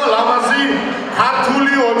მეგობრებმა ლამაზი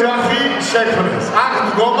ქართული ოჯახი შექმნეს. აქ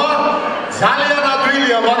დგომა ძალიან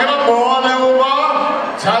ადვილია, მაგრამ მოვალეობაა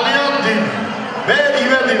ძალიან დიდი. მე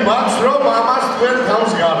იმედი მაქვს, რომ ამას თქვენ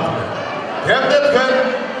თავს გართმევთ. დღემდე თქვენ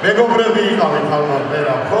მეგობრები იყავით ალბათ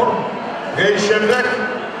მერაბ, ხო? დღეის შემდეგ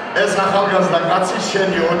ეს ახალგაზრდა კაცი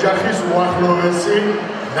შენი ოჯახის უახლოესი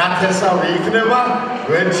ნათესავი იქნება,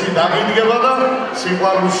 გვერდში დაგიდგება და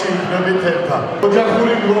სიყვარულში იქნებით ერთად.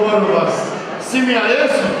 ოჯახური მდგომარეობას სიმია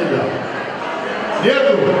ეს ვთქვა.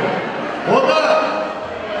 იერუ, მოდა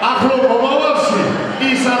ახლო მომავალში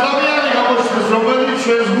ის ადამიანი გამოჩნდეს, რომელიც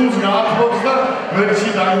შენს გულს გაათბობს და გვერდში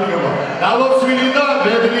დაგიდგება. დალოცვილი და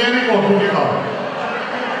ბედნიერი ყოფილიყო.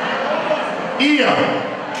 ია,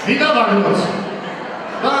 მინდა დაგლოცო.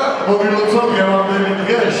 და მოგილოცო დღევანდელი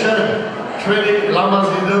დღე შენ ჩვენი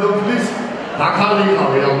ლამაზი დედოფლის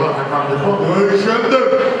დაქალიყავი ალბათ აქამდე ხო? დღეის შემდეგ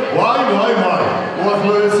ვაი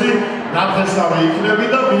უახლოესი ნათესავი იქნები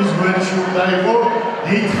და მის გვერდში უნდა იყო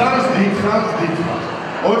დიდხანს.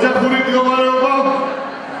 ოჯახური მდგომარეობა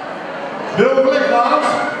მეუღლე ყავს,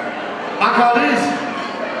 აქ არის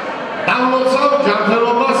დავლოცავ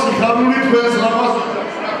ჯანმრთელობა, სიხარული თქვენს ლამაზ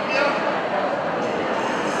ოჯახს რა ქვია?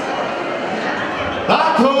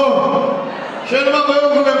 დათო, შენმა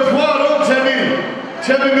მეუღლე თქვა, რომ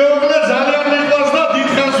ჩემი მეუღლე ძალიან მიყვარს და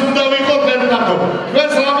დიდხანს უნდა ვიყოთ ერთადო.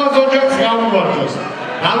 თქვენს ლამაზ ოჯახს გამოვარჯოს.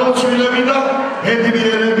 დალოცვილები და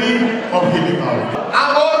ბედნიერები ყოფილიყავით.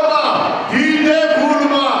 ამორმა,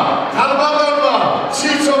 დიდებულმა, ქალბატონმა,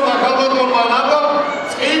 ციცომა ქალბატონმა ნატომ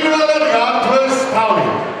წინვალად გაართვეს თავი.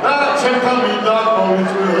 და ჩემთან მინდა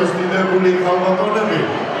მოვიწვიო ეს დიდებული ქალბატონები.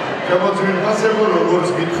 შემოძვირფასებო, როგორც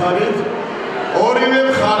გითხარით, ორივე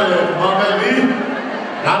მხარე მამები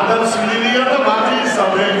გარდაცვლილია და მათი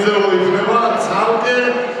სამეგრელო იქნება ცალკე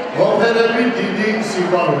მოფერები დიდი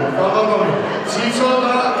სიყვარული. ქალბატონი ციცო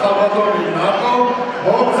და ქალბატონი ნატო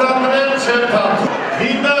მოგზაურდნენ ჩემთან.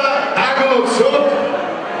 მინდა დაგლოცოთ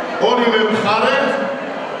ორივე მხარე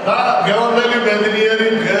და გეონდელი ბედნიერი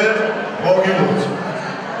დღე მოგილოცოთ.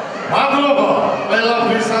 მადლობა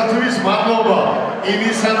ყველაფრისათვის, მადლობა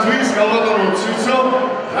იმისათვის, ქალბატონო ციცო,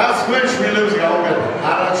 რაც თქვენ შვილებს გაუგებთ.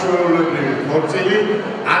 არაჩვეულებრივი ხორცილი,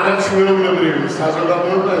 არაჩვეულებრივი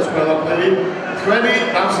საზოგადოება, ეს ყველაფერი თქვენი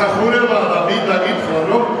დამსახურება და მინდა გითხრა,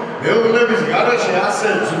 რომ მეუღლების გარეშე ასე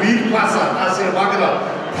ძვირფასად, ასე მაგრად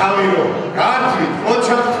თავი რომ გაართვით,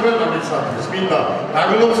 ოჩახ თქვენებისათვის მინდა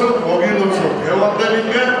დაგლოცოთ, მოგილოცოთ დღევანდელი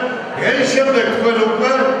დღე. ეს შემდეგ თქვენ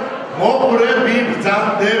უკვე მოყვრები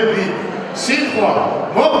ბრძანდები. სიტყვა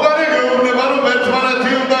მოყარე გეუბნება, რომ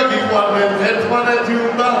ერთმანეთი უნდა გიყვარდეთ, ერთმანეთი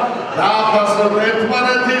უნდა დააფასოთ,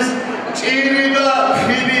 ერთმანეთის ჭირი და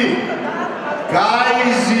ხილი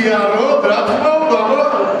გაიზიაროთ, რა თქმა უნდა,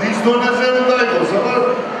 დის დონეზე უნდა იყოს, აბა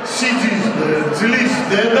სიძის ძლის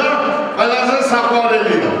დედა ყველაზე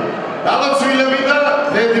საყვარელია. დალოცვილები და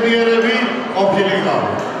ბედნიერები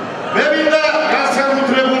ყოფილიყავით. მე მინდა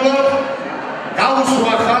განსაკუთრებულად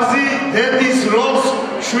გაუსვა ხაზი დედის როლს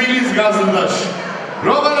შვილის გაზრდაში.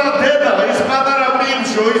 რომ არა დედა ის პატარა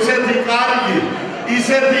პილშო, ისეთი კარგი,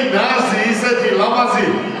 ისეთი ნაზი, ისეთი ლამაზი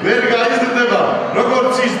ვერ გაიზრდება,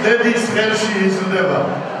 როგორც ის დედის ხელში იზრდება.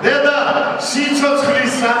 დედა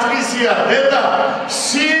სიცოცხლის საწყისია, დედა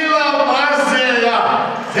სილამაზეა.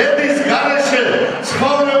 დედის გარეშე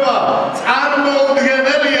ცხოვრება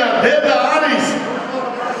წარმოუდგენელია. დედა არის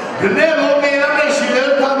ბნელ ოკეანეში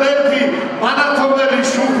ერთადერთი მანათობელი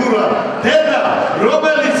შუქურა. დედა,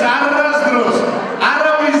 რომელიც არასდროს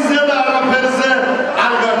არავისზე და არაფერზე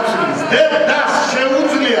არ გარჩევის. დედას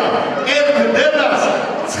შეუძლია ერთ დედას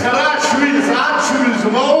 9 შვილი აჩვრის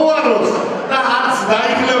მოუაროს და არც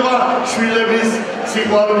დაიგლება შვილების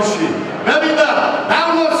სიყვარულში. მე მინდა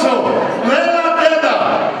დავлოცო ყველა დედა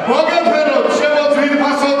მოგეფეროთ შემო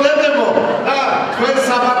ძვირფასო დედებო და თქვენ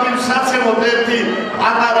საბატიმ საცემოთ ერთი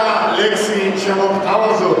პატარა ლექსი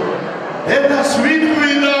შემოგთავაზოთ. დედას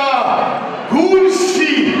ვიტყვიდა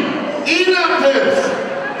გულში ინათებს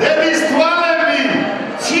დედის თვალები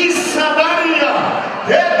ცისადარია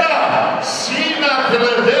დედა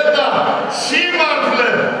სინათლე დედა სიმართლე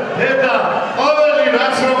დედა ყოველი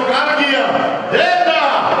რაც რომ კარგია დედა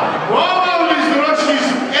მომავლის დროშის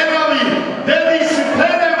კერავი დედის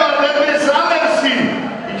ფენება დედის ალერსი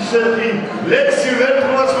ისეთი ლექსი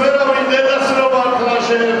ვერტმას ვერავინ დედას რომ მართლა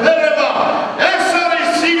შეეფერება ეს არის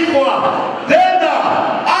სიტყვა დედა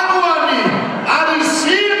აგვანი არის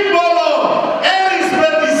სიმბოლო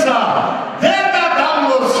ელისბედისა დედა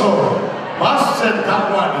დამლოცო მასწრეთ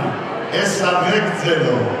დაგვანი ეს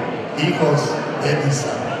აგეგრძელო იყოს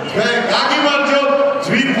დედისა თქვენ გაგიმარჯოთ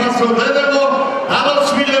ძვირფასო დედებო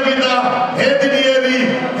დაბალცვილები და დედნიერი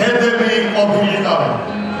დედები ყოფილიყავენ.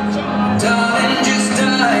 Darling, just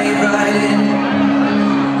dive right in.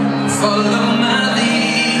 Follow my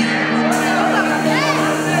lead.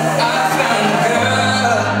 I found a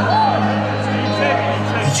girl,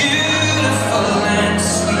 beautiful and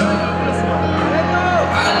sweet.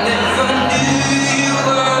 I never knew you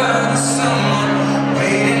were someone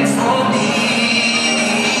waiting for me.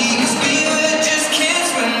 'Cause we were just kids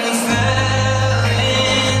when we fell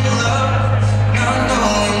in love, not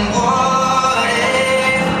knowing what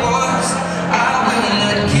it was. I will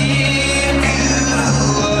not give you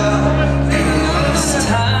up this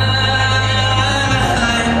time.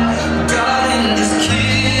 Darling, just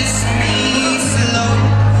kiss me slow.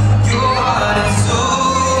 Your heart is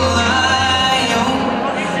all I own,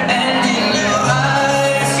 and in your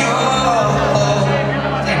eyes you're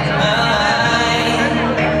holding mine.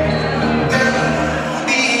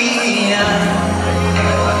 Baby, I'm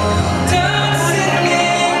dancing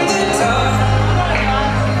in the dark.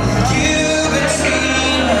 You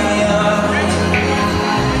between my arms,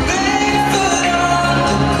 barefoot on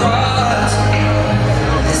the grass,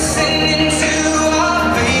 listening to our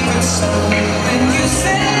favorite song. When you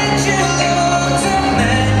said you looked a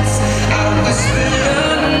mess, I whispered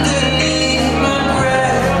underneath my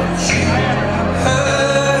breath. You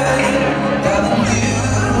heard, darling, you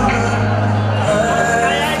were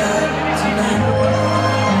perfect tonight. Well,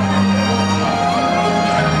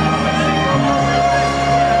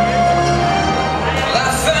 I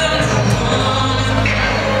found a woman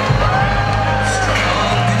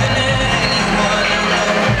stronger than anyone I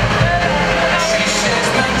know. She shares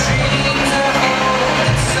my dreams. I hope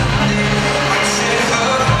that someday I'll share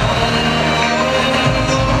her home.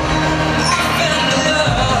 I found a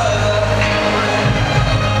love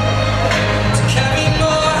to carry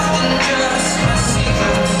more than just my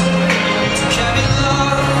secrets, to carry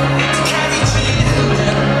love, to carry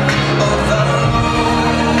children of our own.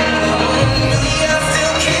 I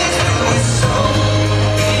feel kids, but we're so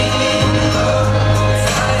in love,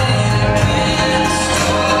 fighting against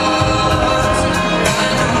odds. I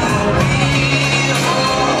know we'll be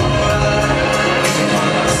alright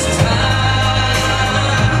this time.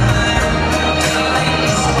 Darling,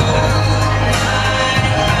 just hold my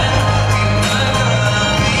hand. Remember,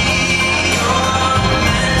 I'll be your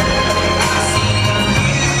man. I see the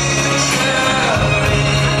future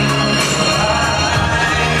in your eyes.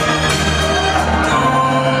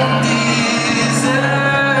 Don't deserve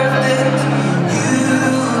it. You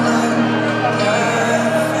look perfect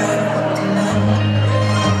tonight.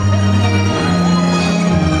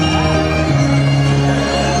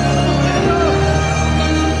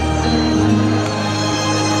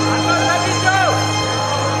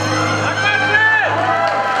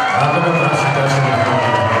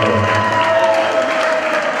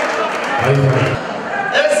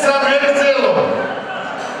 ეს სამეგრძელო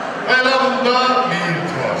ყველა უნდა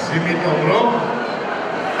მიირთვას, იმიტომ რომ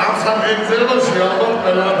ამ სამეგრძელოში ალბათ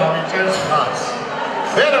ყველა დამიჭერს ხაზს.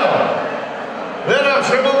 ვერა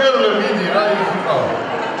შემოგევლე მიდი რა იქიყავ.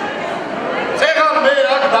 წეგა მე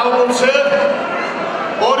აქ დავმოცე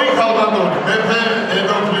ორი ქალბატონი, მეფე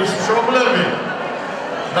დედოფლის მშობლები,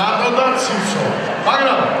 ნატო და ციცო.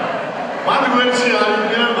 მაგრამ მან გვერდში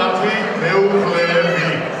არიდნენ მათი მეუღლეები.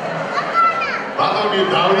 ბატონი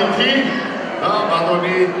დავითი და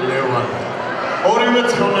ბატონი ლევანი. ორივე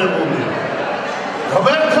ცხონებულია.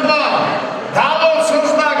 ღმერთმა დავოცოს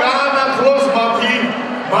და გაანათლოს მათი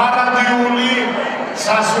მარადიული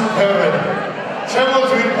სასუფევები. ჩემო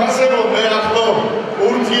ძვირფასებო, მე ახლო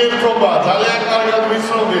ურთიერთობა ძალიან კარგად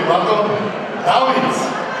ვიცნობდი ბატონ დავითს.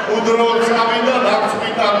 უდრო წამი და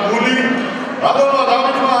დაგწყვიტა გული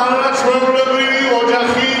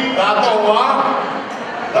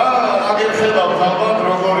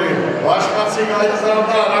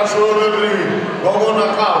გაიზარდა არაჩვეულებრივი გოგონა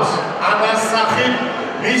ყავს ანას სახით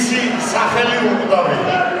მისი სახელი უყვდავი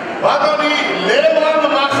ბატონი ლევან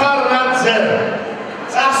მახარაძე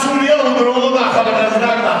წასულია უდროულად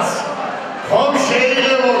ახალგაზრდა კაცს ხომ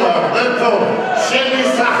შეიძლებოდა ვერთო შენი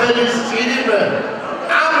სახელის წინიბე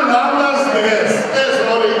ამ ლამაზ დღეს ეს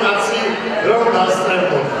ორი კაცი რომ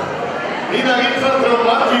დასწრებოდა მინდა გითხრათ რომ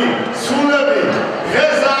მათი სულები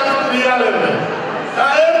დღეს აკტრიალებენ და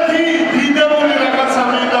ერთი დიდებული რაღაცა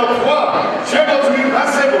მინდა ვთქვა შემოწმი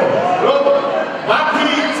ფასებო რომ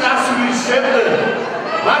მათი წასვლის შემდეგ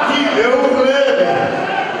მათი მეუღლეები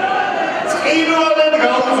წინვალენ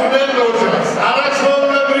გაუძღდნენ ოჯახს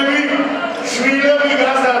არაჩვეულებრივი შვილები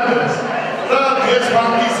გაზარდეს და დღეს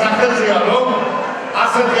მათი სახელზეა რომ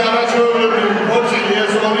ასეთი არაჩვეულებრივი ქორწილი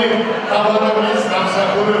ეს ორი თავადაბრის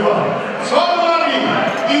დამსახურება ცოლვარი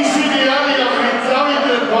ისინი არიან ვინც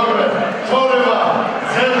წავიდნენ თორემ ცხოვრება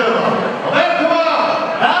ძლება მერქვა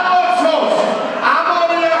დამორჩოს ამ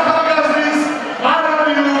ორი ახალგაზრდის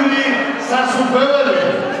პარალელური სასუფეველი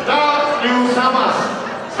და პლუს ამას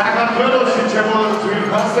საქართველოში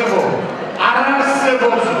შემოგვიფასებო არ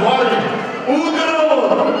არსებობს გვარი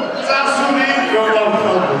უდროულად წასული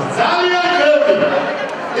გონავთობდეს ძალიან გერბი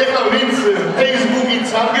ეხლა ვინც ფეისბუქით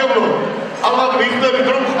სარგებლობ ალბათ მიხდებით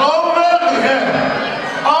რომ ყოველ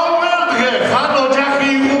დღე ხან ოჯახი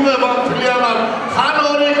იღუპება მთლიანად ხან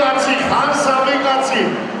ორი კაცი ხან სამი კაცი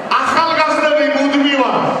ახალგაზრდები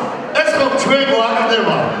მუდმივად ეს ხომ ჩვენ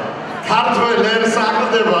გვაყდება ქართველ ერს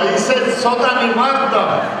აყდება ისეთ ცოტანი მარდა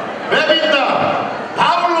მე მინდა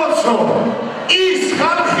დავლოცო ის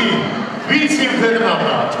ხალხი ვინც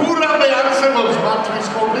იმფერნადა თუ რამე არსებობს მათთვის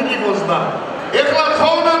კომპლიკოს და ეხლა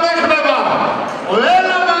თხოვნა მეხდება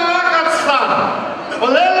ყველა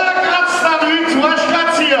კაცთან ვინც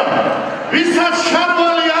ვაჟკაცია ვისაც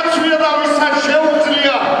შარვალი აცვია და ვისაც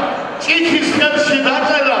შეუძლია ჭიქის ხელში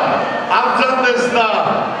დაწერა აბრძანდეს და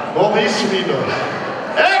მომისმინოს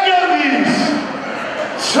ეგების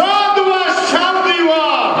ცოდვას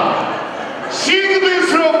ჩავდივარ სიგდის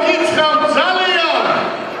რომ გიცხავ ძალიან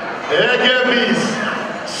ეგების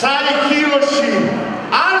საიქიოში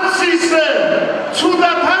არც ისე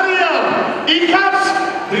ცუდად არიან იქაც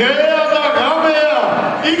დღეა და გამეა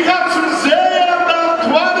იქაც მზეა და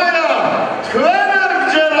მთვარეა თქვენ არ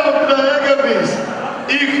გჯერავთ და ეგების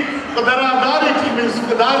იქ ყდრადარი თმის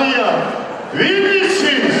ყდარია ვინ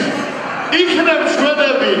იცის იქნებ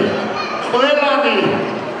ჩვენები ყველანი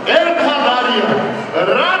ერთად არიან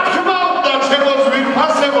რა თქმა უნდა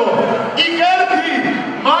შემოგვიფასებო იქ ერთი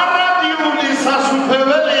მარადიული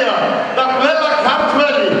სასუფეველია და ყველა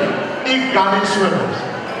ქართველი იქ განისვენებს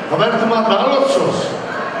ღმერთმა დალოცოს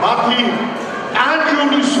მათი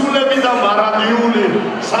ანჯული სულები და მარადიული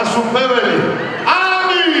სასუფეველი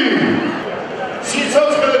ამინ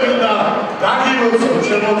სიცოცხლე და დაგილოცო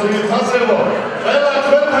შემოგვიფასებო ყველა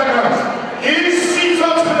თქვენთაგან ის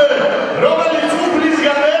სიცოცხლე რომელიც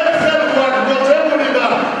უფლისგან ერთხელ გვაგრძელებული და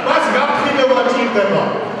მას გაფრინდება ჭირდება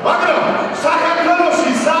მაგრამ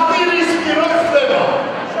საქართველოში საპირისპირო ხდება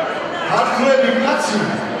ქართველი კაცი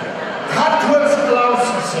ქართველს კლავს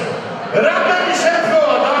ისე რამდენი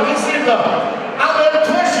შემთხვევა დამისრდა ამ ერთ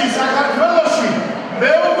თვეში საქართველოში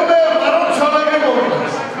მეუღლე მაროცვალები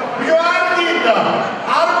მოკლეს არ გინდა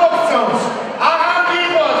არ მოგწონს აღარ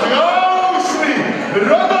გიყვარს გაუშვი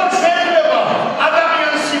როგორ შეიძლება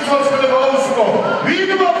ადამიანს სიცოცხლე მოუსწრო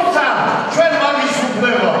ვინ მოგცა ჩვენ მაგის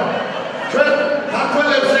უფლება ჩვენ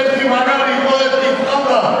ქართველებს ერთი მაგარი პოეტი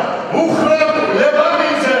ჰყავდა უხრებ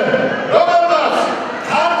ლებანიძე რომელმაც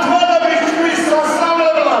ქართველების ჭრის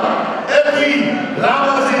სასწავლებლად ერთი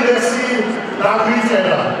ლამაზი ლექსი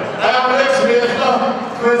დაგვიწერა და ამ ლექსს მე ახლა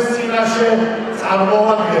თქვენს წინაშე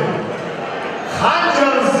წარმოვადგენ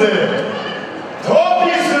ხანჯალზე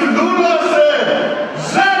თოფის ლულაზე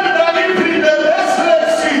ზედ დაგიფრინდეთ ეს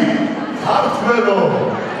ლექსი ქართველო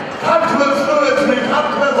ქართველს ნუ ეცნი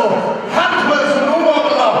ქართველო ქართველს ნუ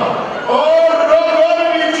მოკლა როგორ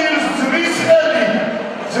მიჭირს ძმის ხელი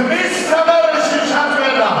ძმის სამარაში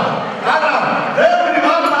ჩაწვენა არა ბევრი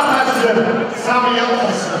მამათაშე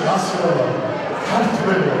 3000 გასროლა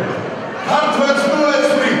ქართველო ქართველს ნუ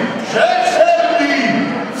ეცნი შეჩერდი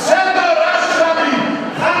ცემა რაშადი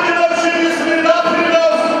ხანჯალში ისმი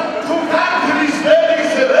დაფრინავს თუ ქართლის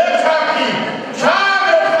დედის რეჩაკი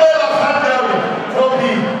ჩაგეთ ყველა ხანჯალი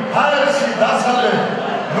თოფი ჰაერში დასალე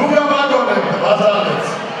ნუ გამაგონებ ბაზალებს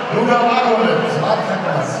ნუ გამაგონებ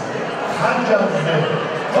მათაკას ხანჯალზე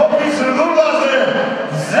თოფის ლულაზე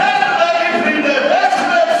ზედ დაიფრინდეთ ეს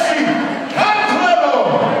ლექსი ქართველო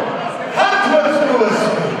ქართველს ნუ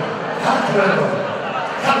ესმი ქართველო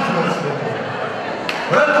ქართველს ნუ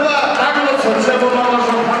ვერთმა დაგლოცოთ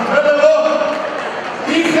შემომავალი ქართველო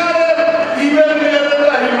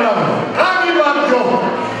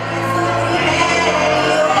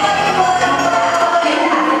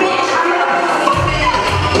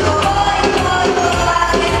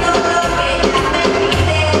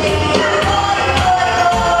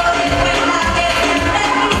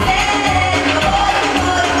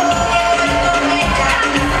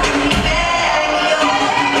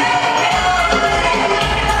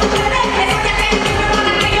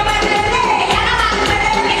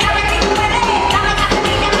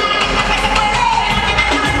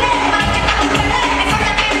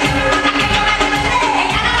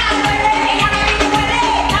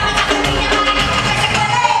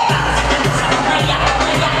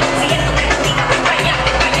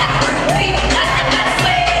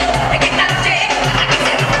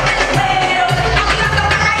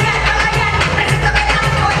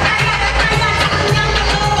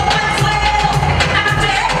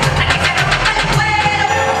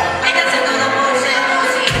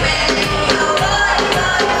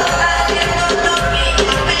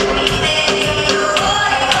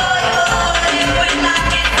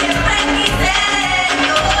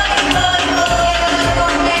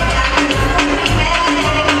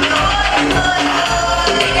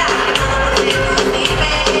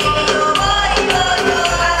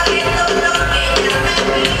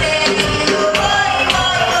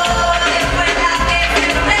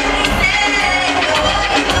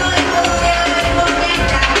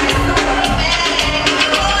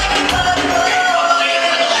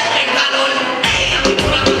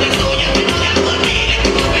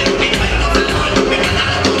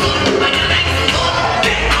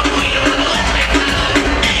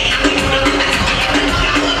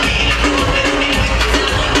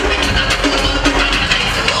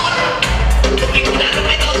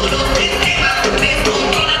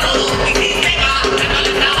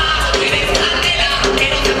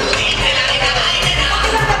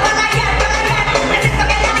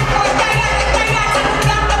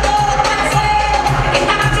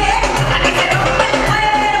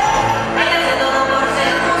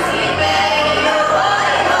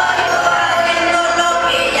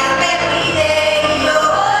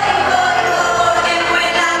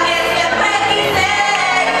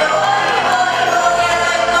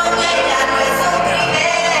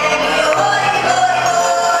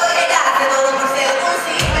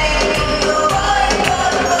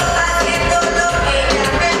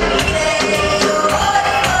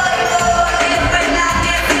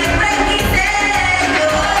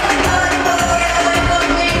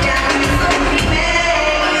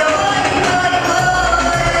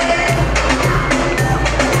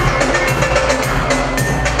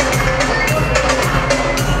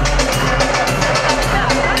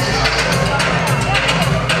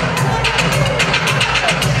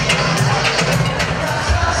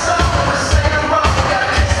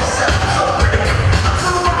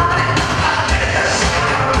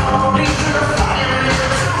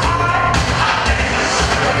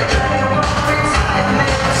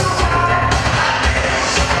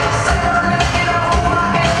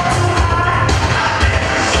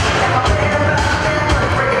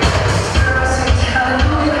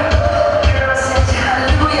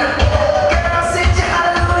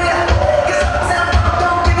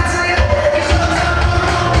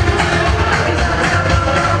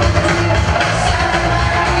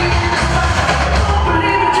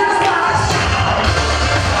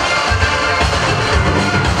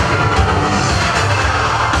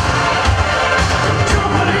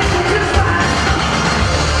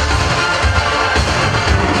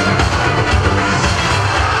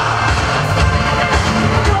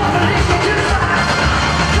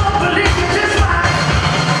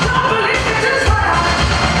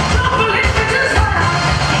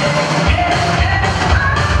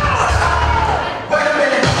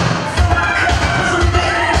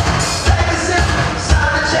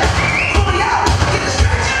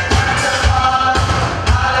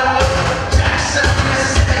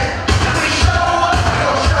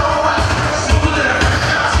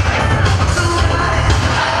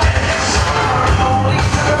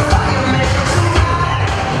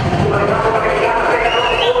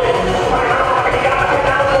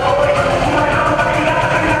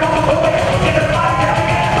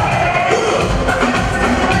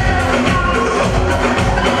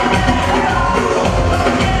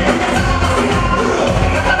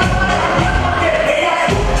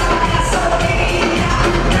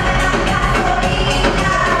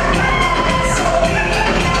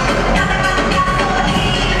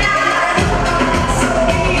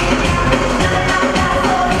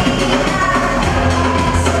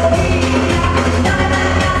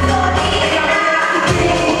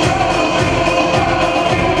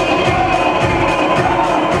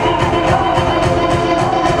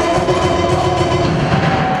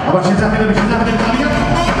Aber 시작해도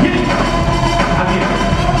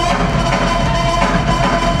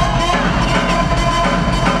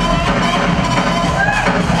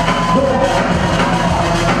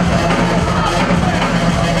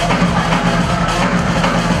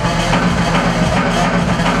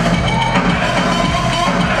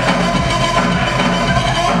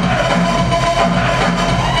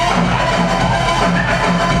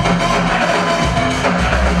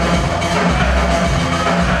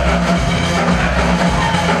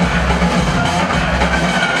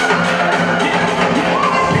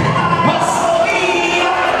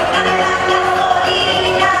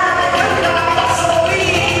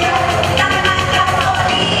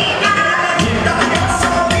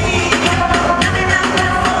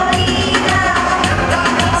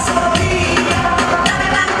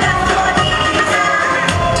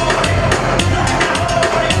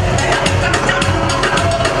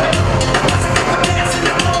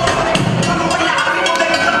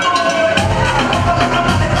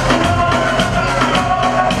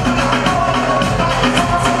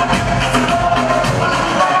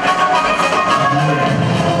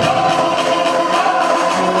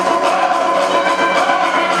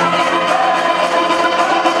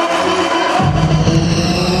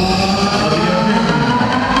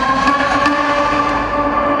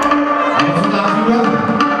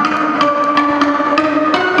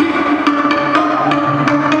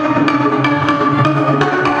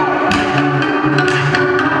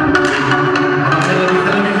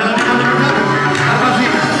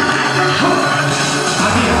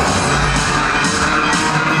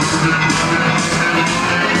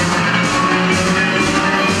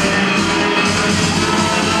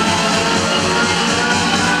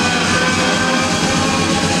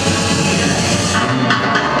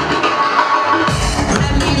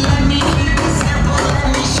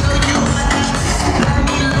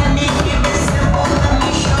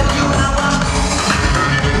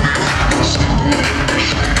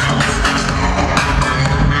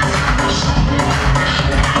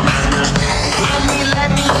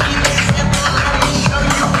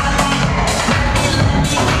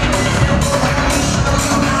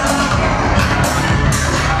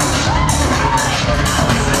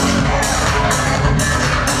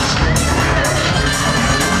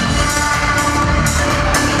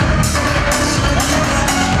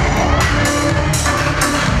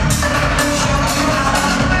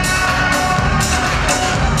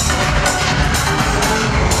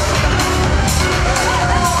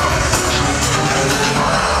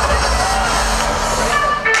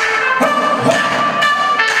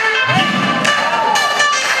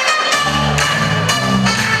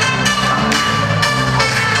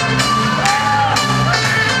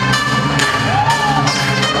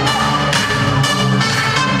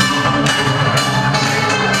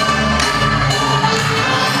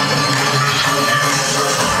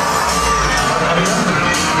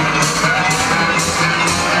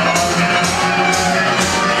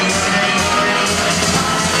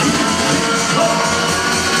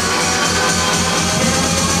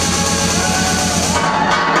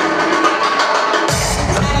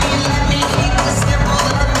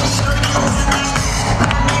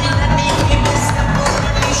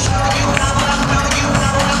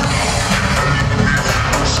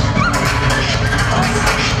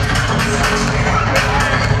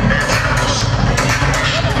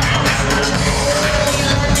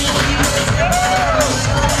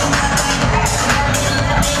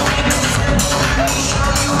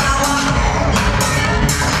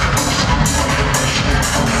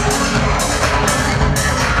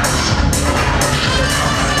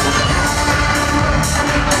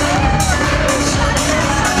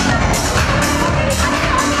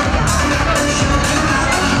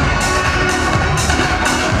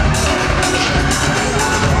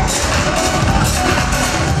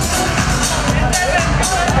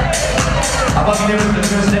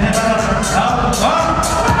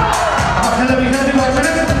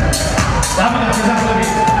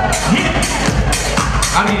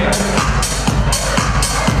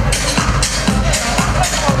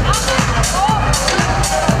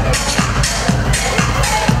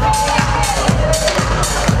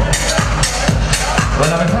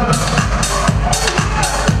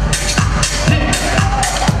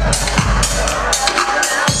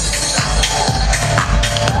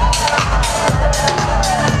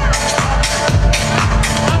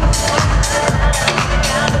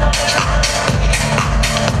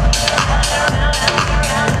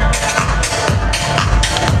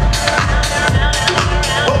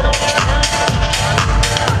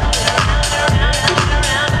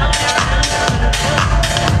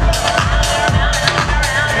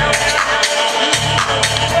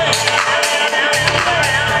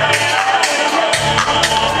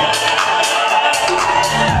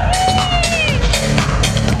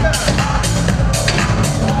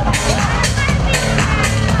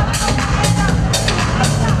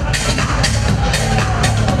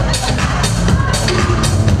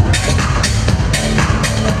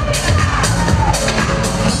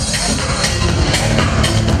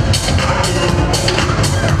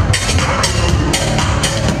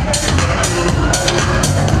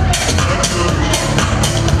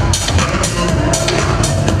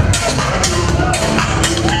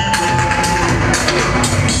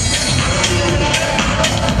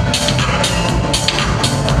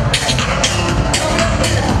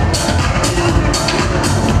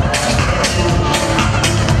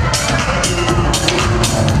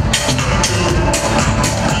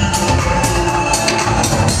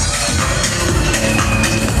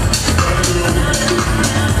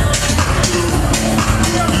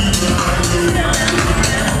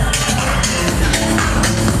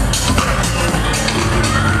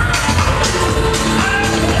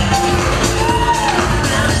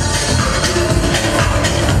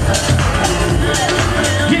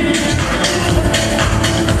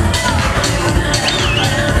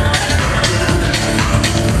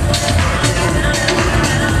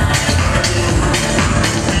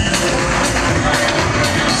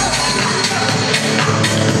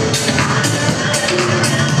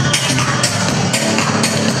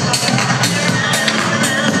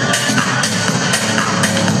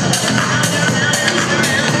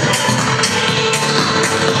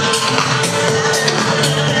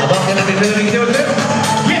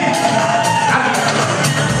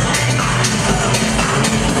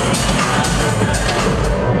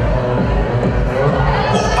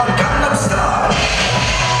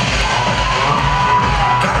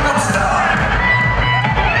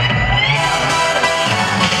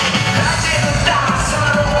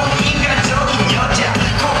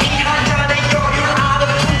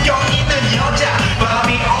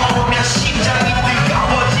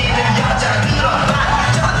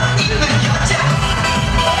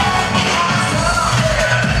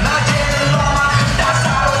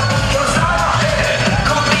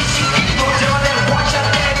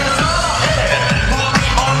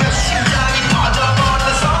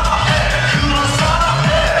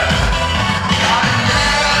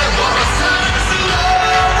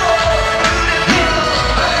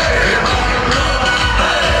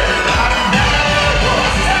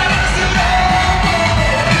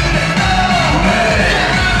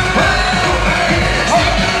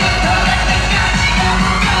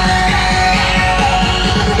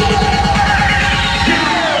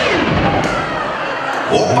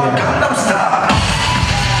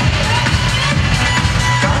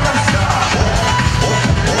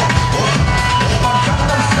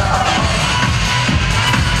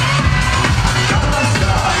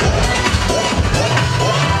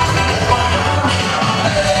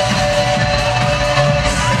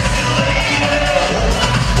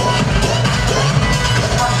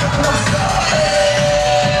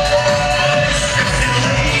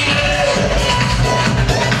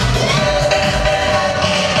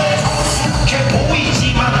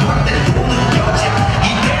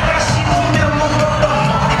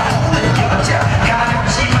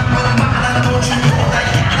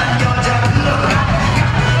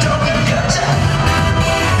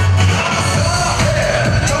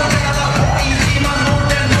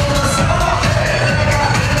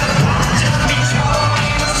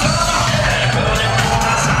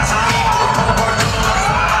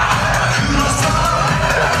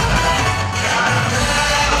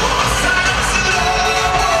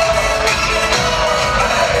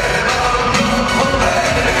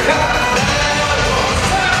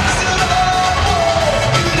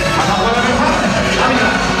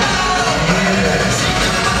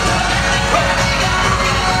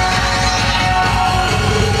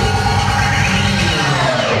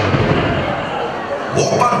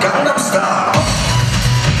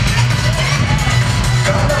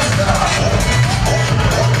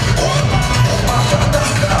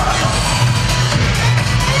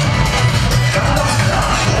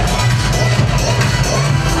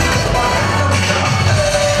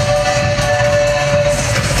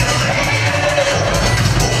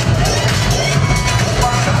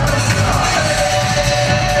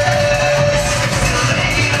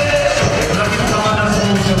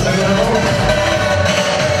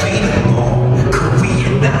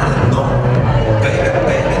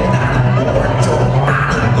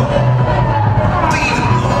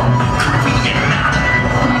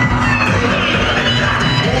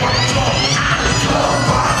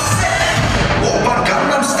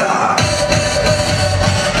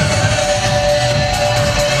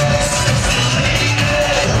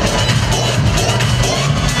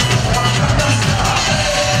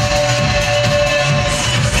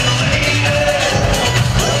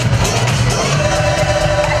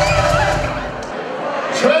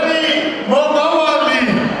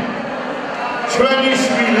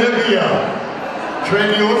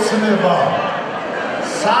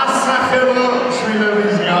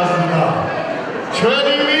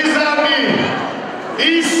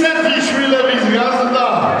ისეთი შვილების გაზრდა,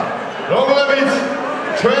 რომლებიც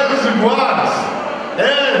ჩვენს გვარს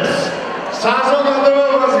ეს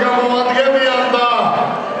საზოგადოებას გამოადგენიან და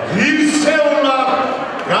ღირსეულად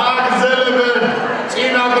გააგრძელებენ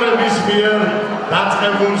წინაპრების მიერ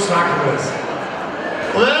დაწყებულ საქმეს.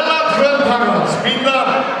 ყველა თქვენთანაც მინდა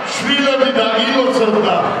შვილები დაგილოცოთ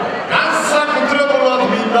და განსაკუთრებულად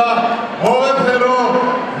მინდა მოვეფერო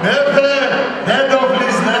მეფე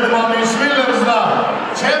დედოფლის დედმამის შვილებს და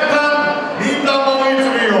ჩემთან მინდა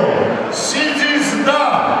მოიწვიო სიძის და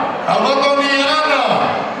ალბათონი ანა,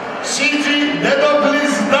 სიძი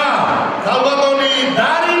დედოფლის და ალბათონი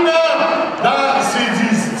დარინა და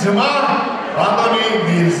სიძის ძმა ბატონი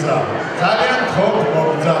მირზა. ძალიან ხომ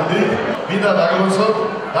მოგძანდით, მინდა დაგლოცოთ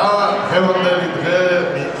და ხელოვნელი დღე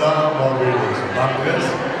მინდა მოვილოცოთ. ამ დღეს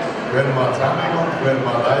თქვენმა წამიგონ,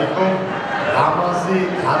 თქვენმა დაიკო ლამაზი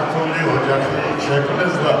ქართული ოჯახი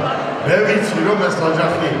შექმნეს და მე ვიცი რომ ეს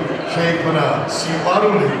ოჯახი შეიქმნა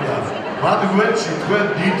სიყვარულით და მათ გვერდში თქვენ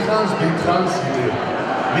დიდხანს იდეო.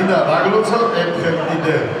 მინდა დაგლოცოთ ერთხელ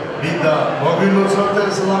კიდევ, მინდა მოვილოცოთ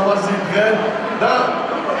ეს ლამაზი დღე და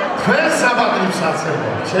თქვენ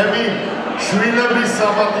საპატივსაცემად, ჩემი შვილების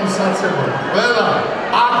საპატივსაცემად, ყველა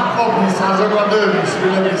აქ ყოფილი საზოგადოების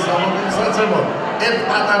შვილების საპატივსაცემად ერთ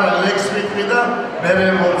პატარა ლექს ვიტყვი და მერე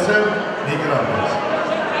მოვცემ მიკროფონს.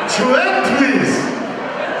 ჩვენთვის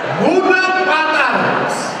მუდამ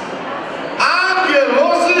პატარებს,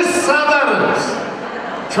 ანგელოზის სადარებს,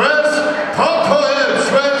 ჩვენს თოთოებს,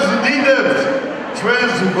 ჩვენს დიდებს,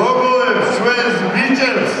 ჩვენს გოგოებს, ჩვენს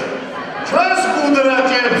ბიჭებს, ჩვენს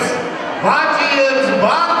კუდრაჭებს, ბაჭიებს,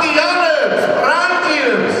 ბანტიანებს,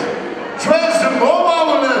 პრანჭიებს, ჩვენს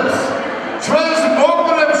მომავლებს, ჩვენს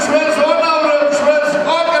მოკრებს, ჩვენს ონავრებს, ჩვენს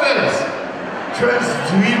ყოკრებს, ჩვენს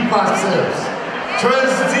ძვირფასებს,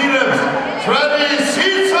 ჩვენს ძირებს, ჩვენი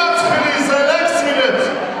სიცოცხლის ელექსირებს,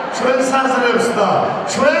 ჩვენს აზრებს და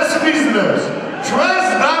ჩვენს მიზნებს, ჩვენს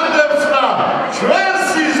დარდებს და ჩვენს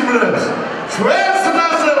სიზმრებს, ჩვენს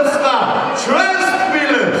ნაზებს და ჩვენს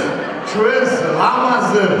თბილებს, ჩვენს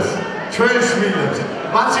ლამაზებს, ჩვენს შვილებს.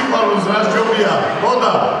 მათ სიყვარულს რა სჯობია,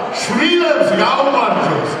 მოდა შვილებს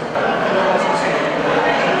გაუმარჯოს.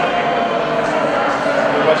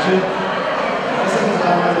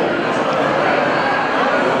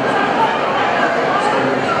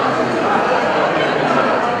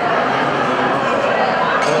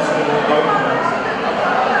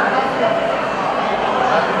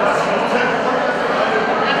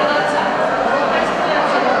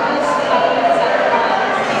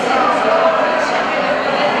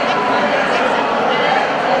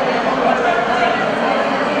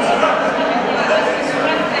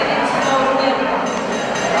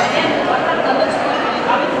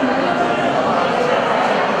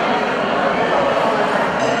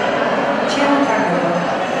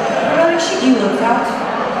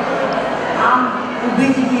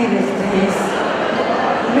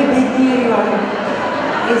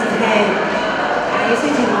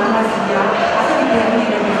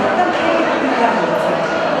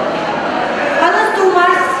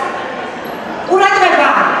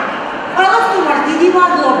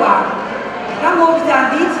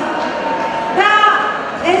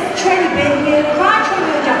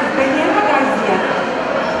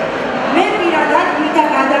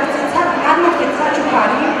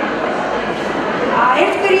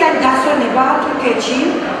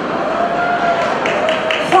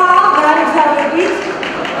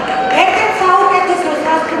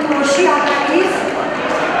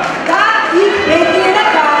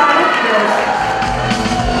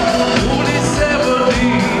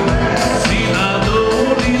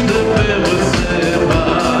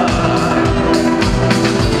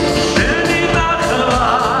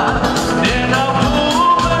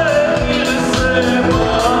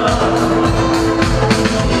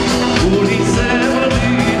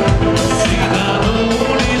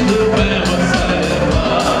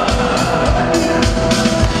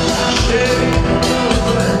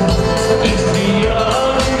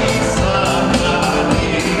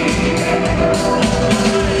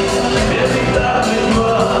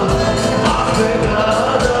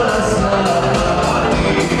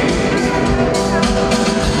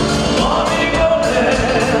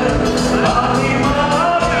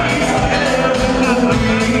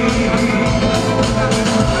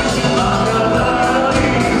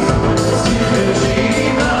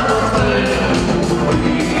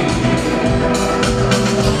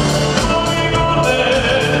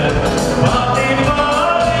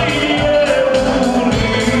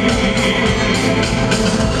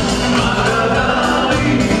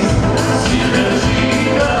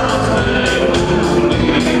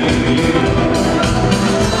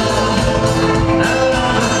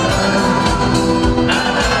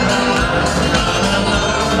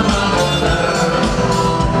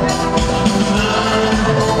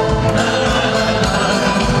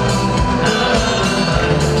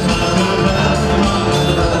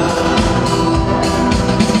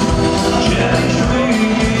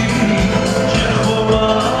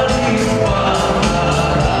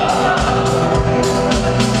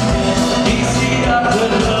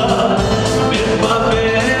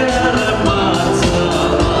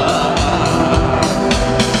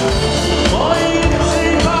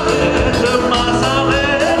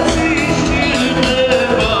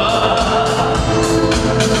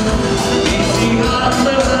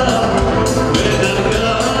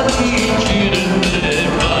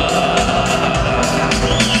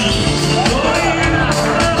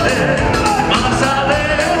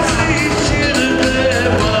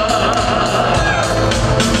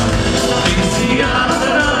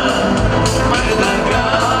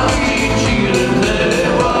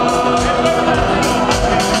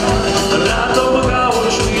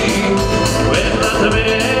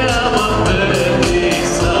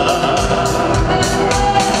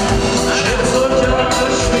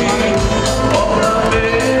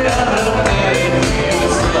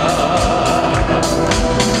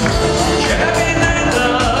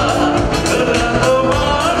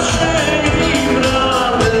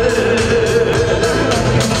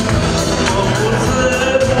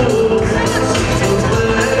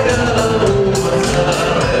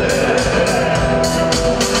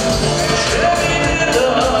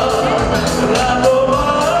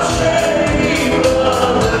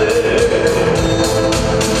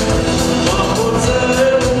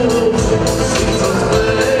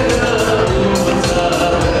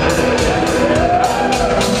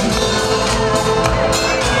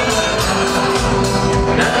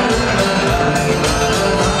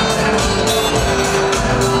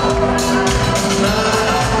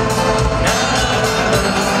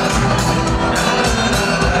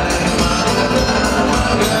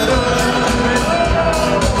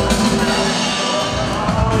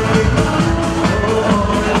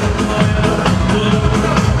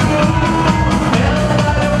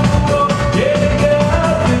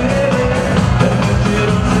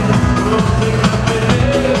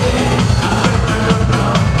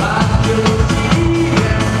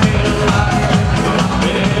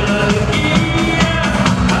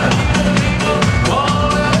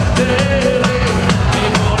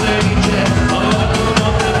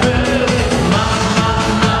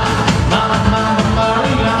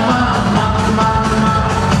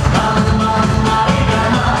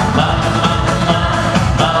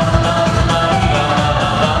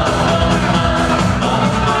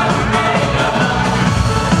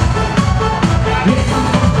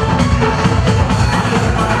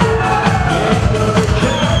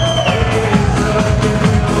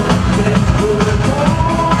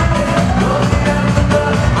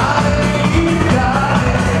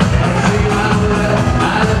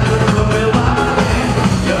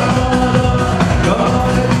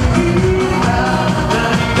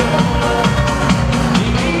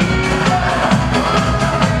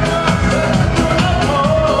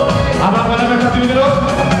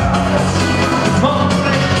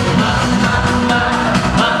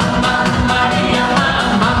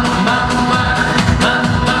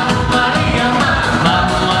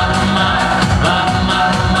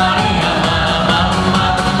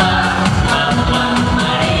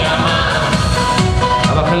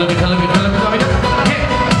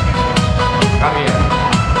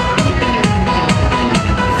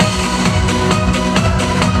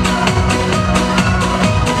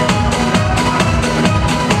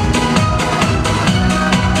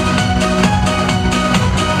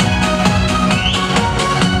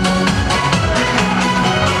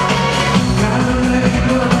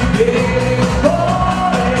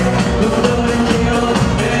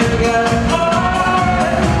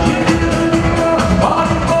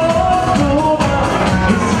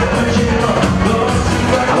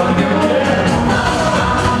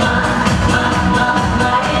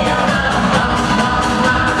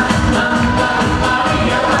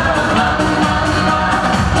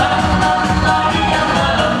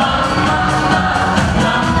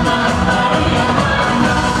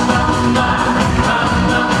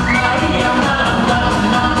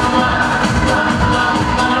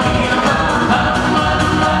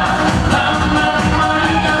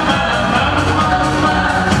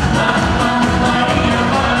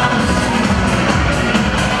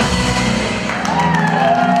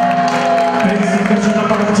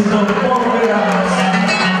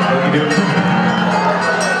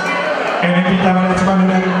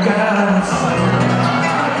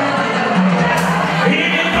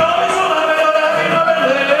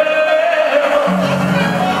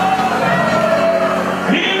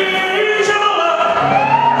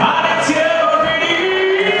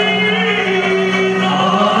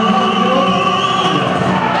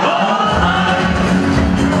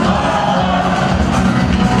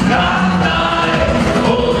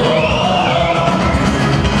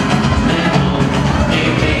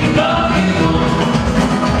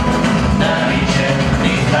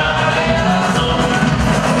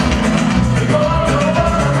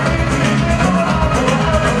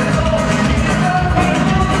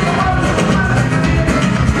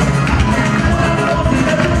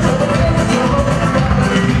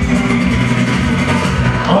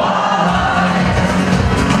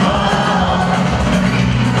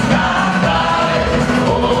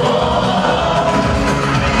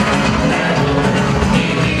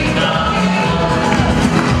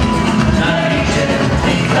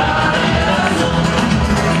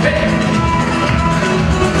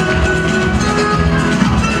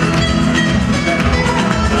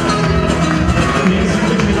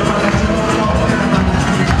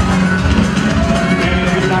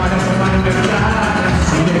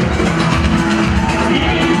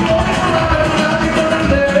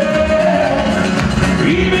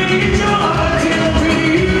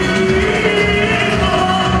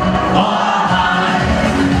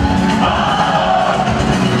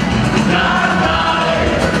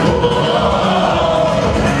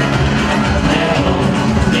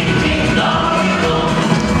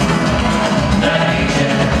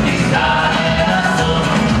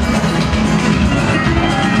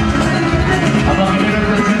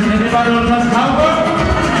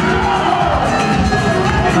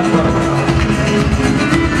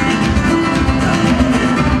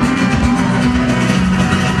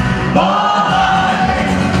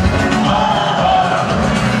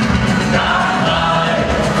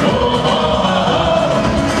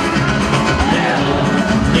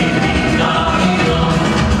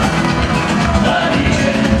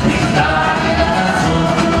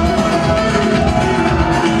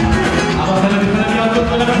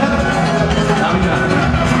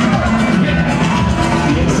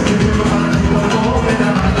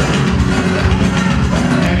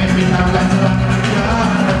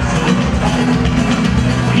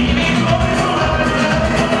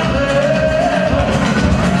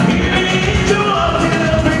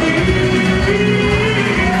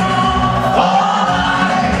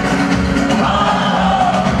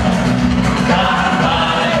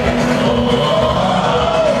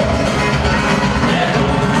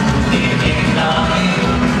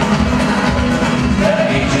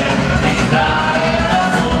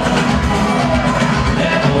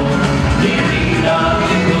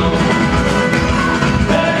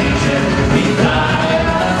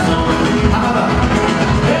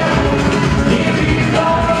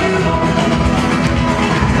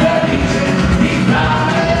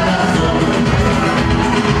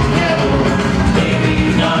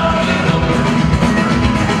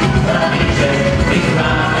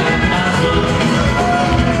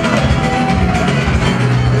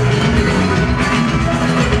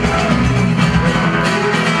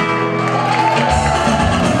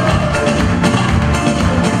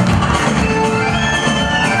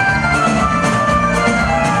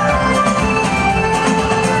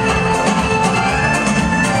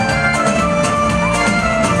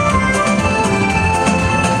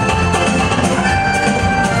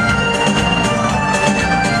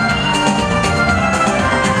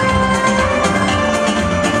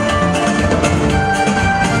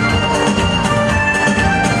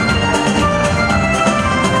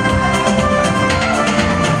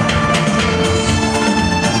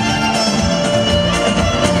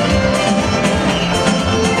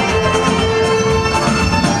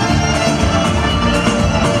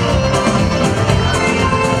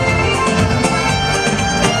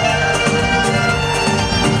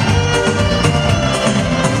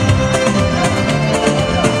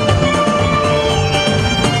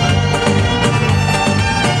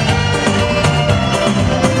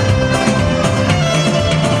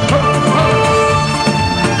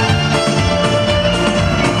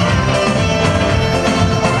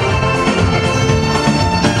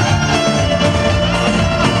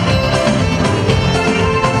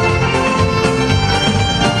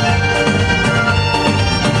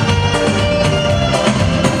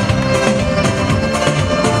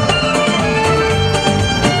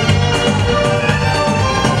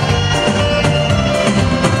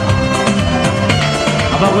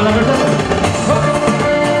 Aman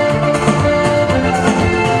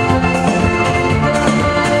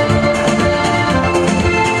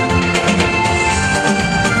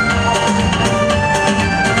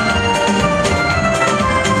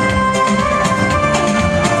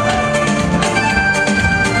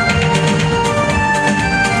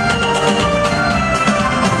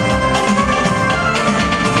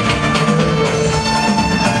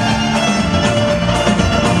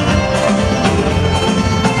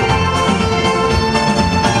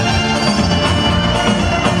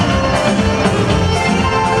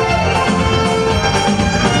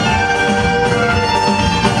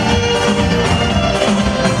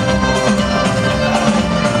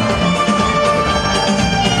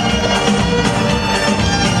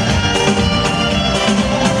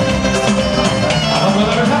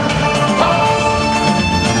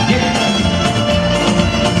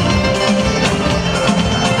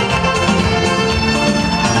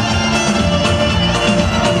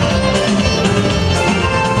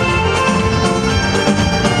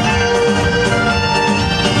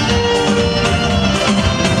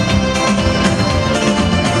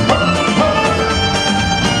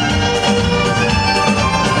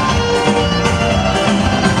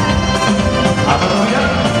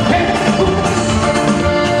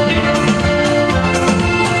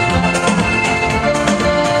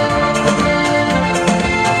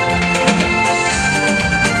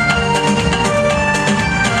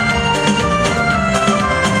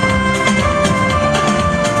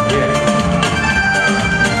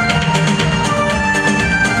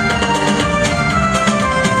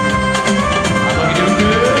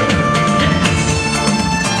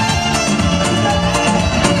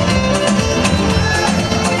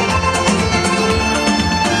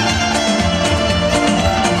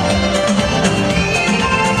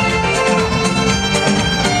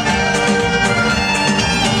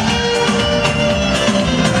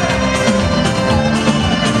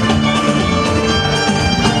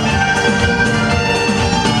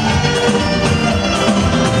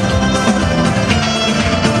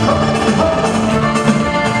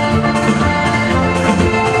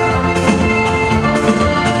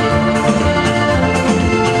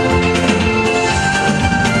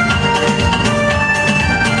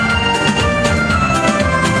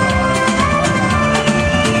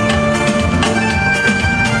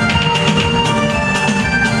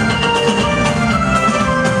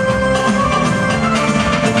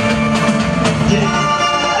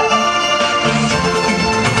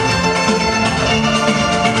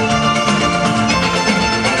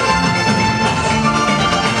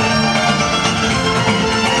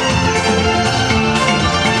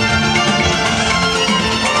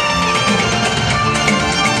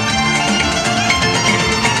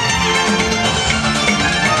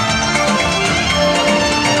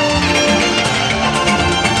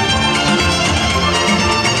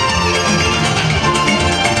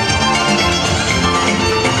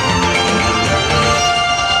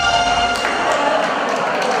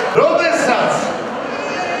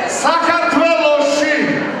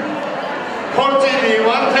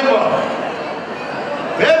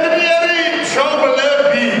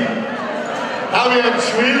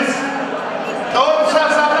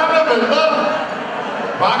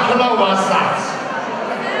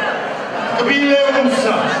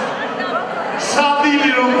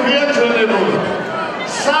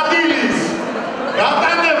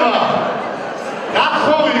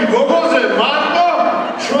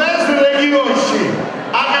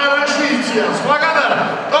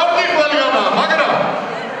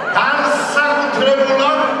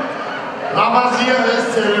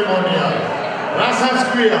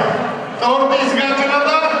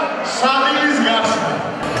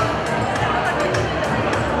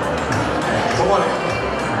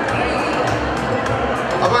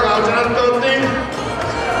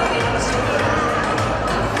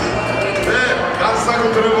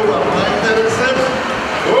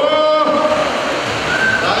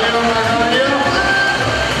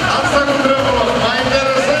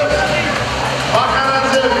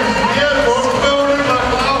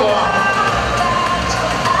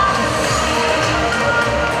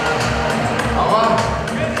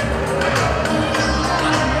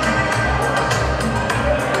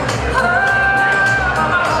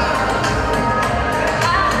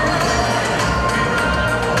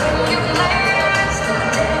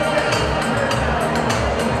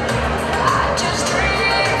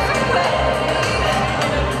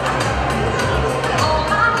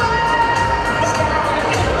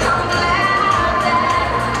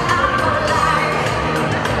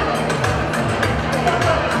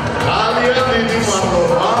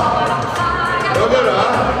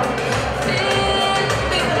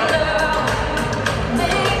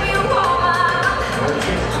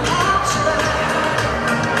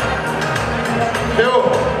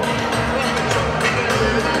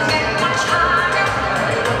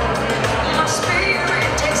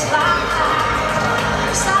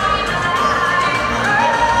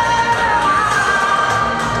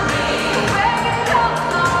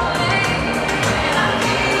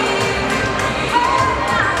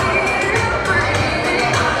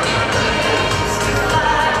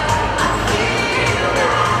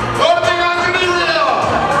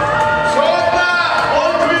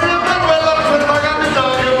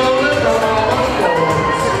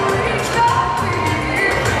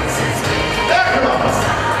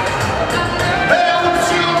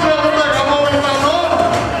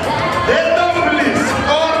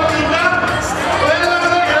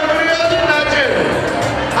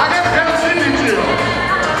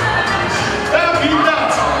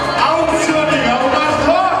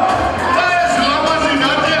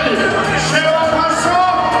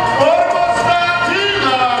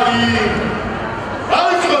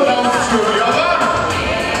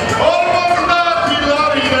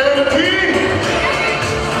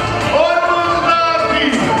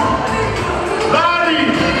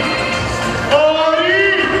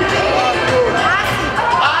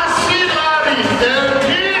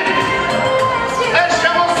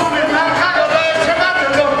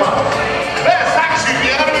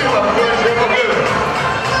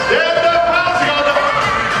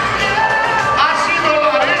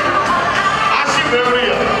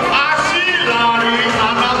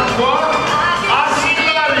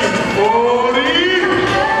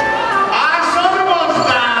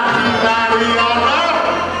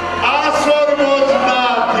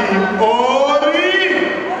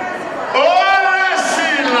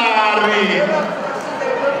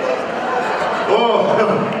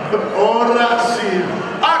 200.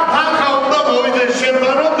 აქ თანხა უნდა მოვიდეს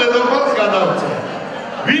შემდგომ რომ დედოფალს გადავწე.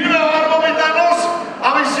 ვინმე არ მომიტანოს,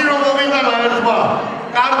 ამისი რომ მომიტანა ერთმა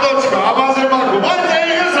კარტოჩკა, ამაზე მაგო, მაინც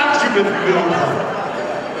ეიღე სახში მეთქი უნდა.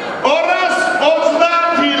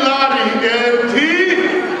 230 ლარი ერთი,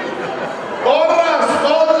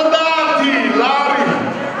 230 ლარი,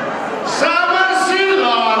 300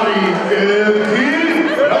 ლარი ერთი,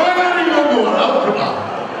 რა მოგონა თქვა.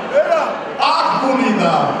 აქ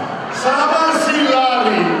გულიდა 300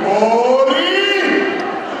 ლარი ორი,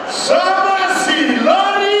 300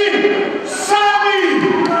 ლარი სამი,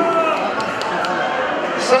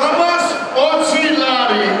 320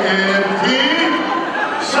 ლარი ერთი,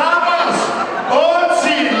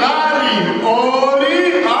 320 ლარი ორი,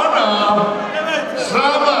 ანა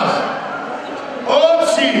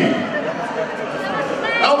 320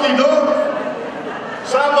 ავიდო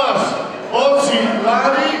 320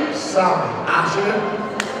 ლარი სამი. ასე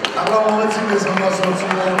ახლა მომეცინეს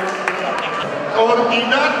 320 ლარი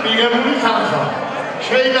ორდინად მიღებული ხარხა.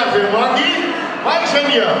 შეინახე მაგი, მაი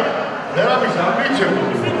შენია. მერაბის ამბიციები.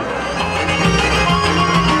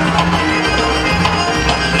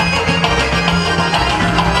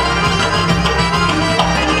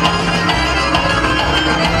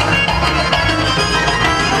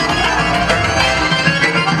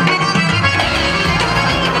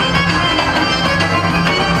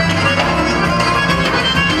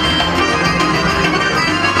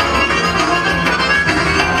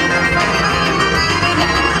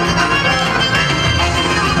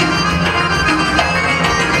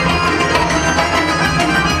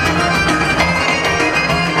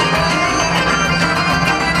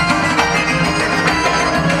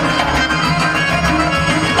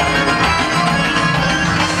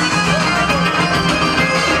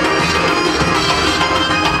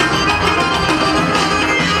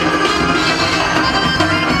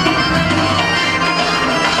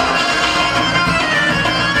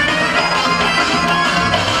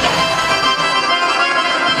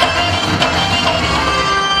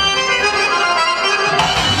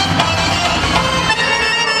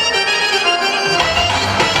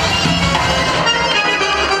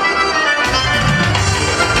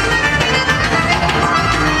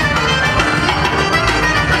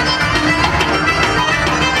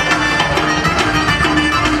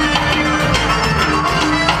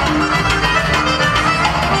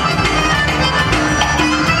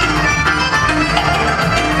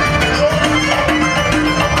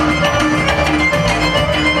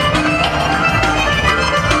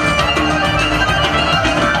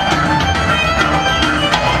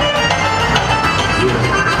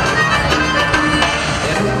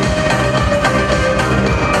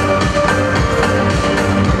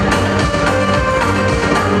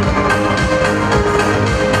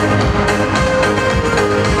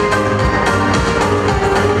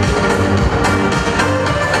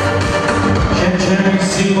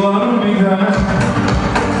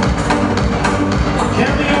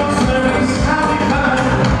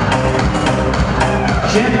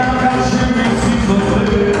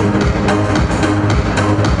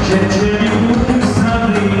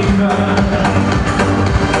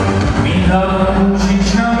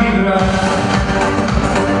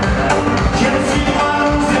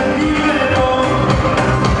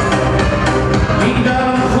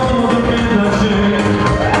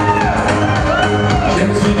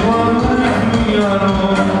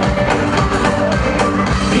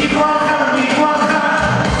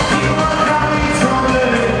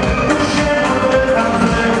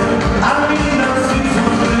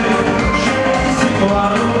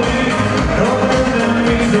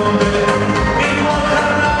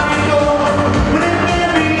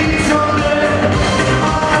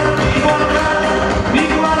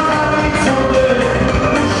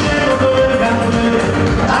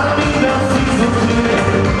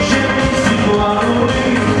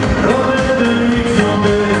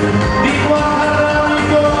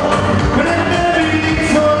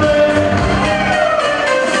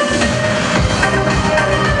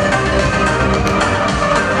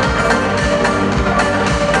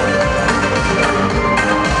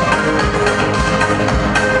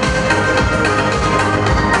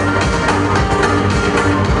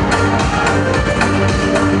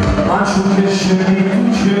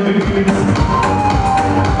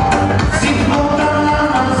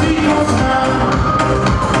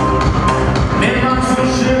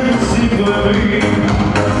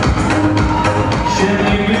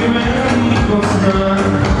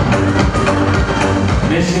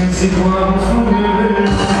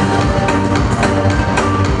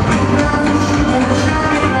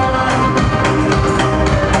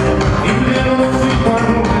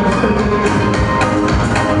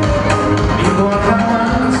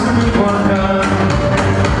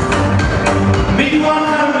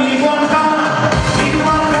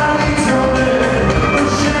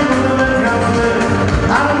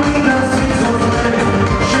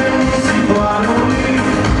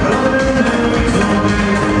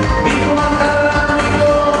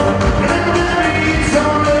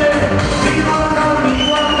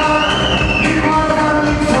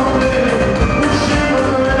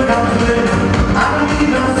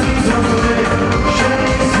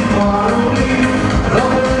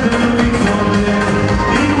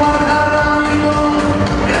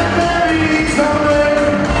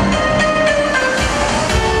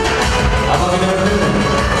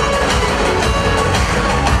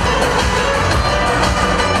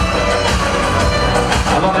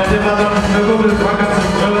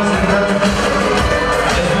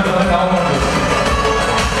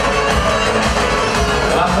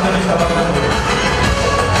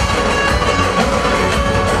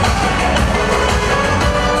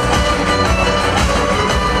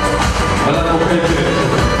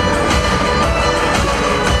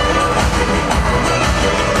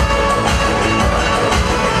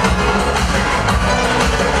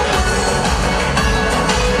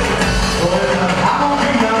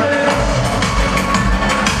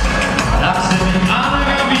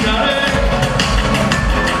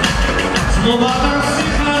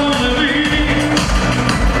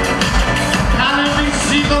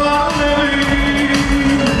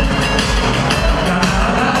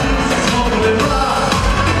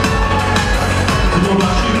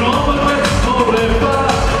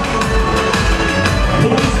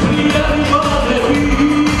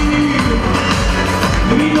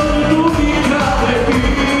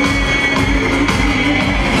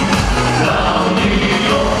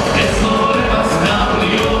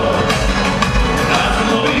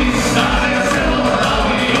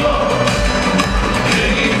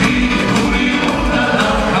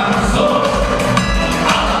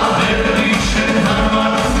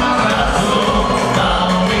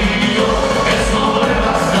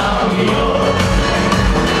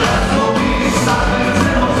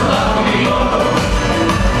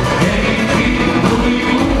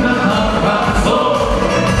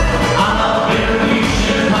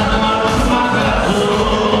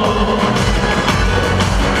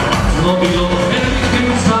 Znowu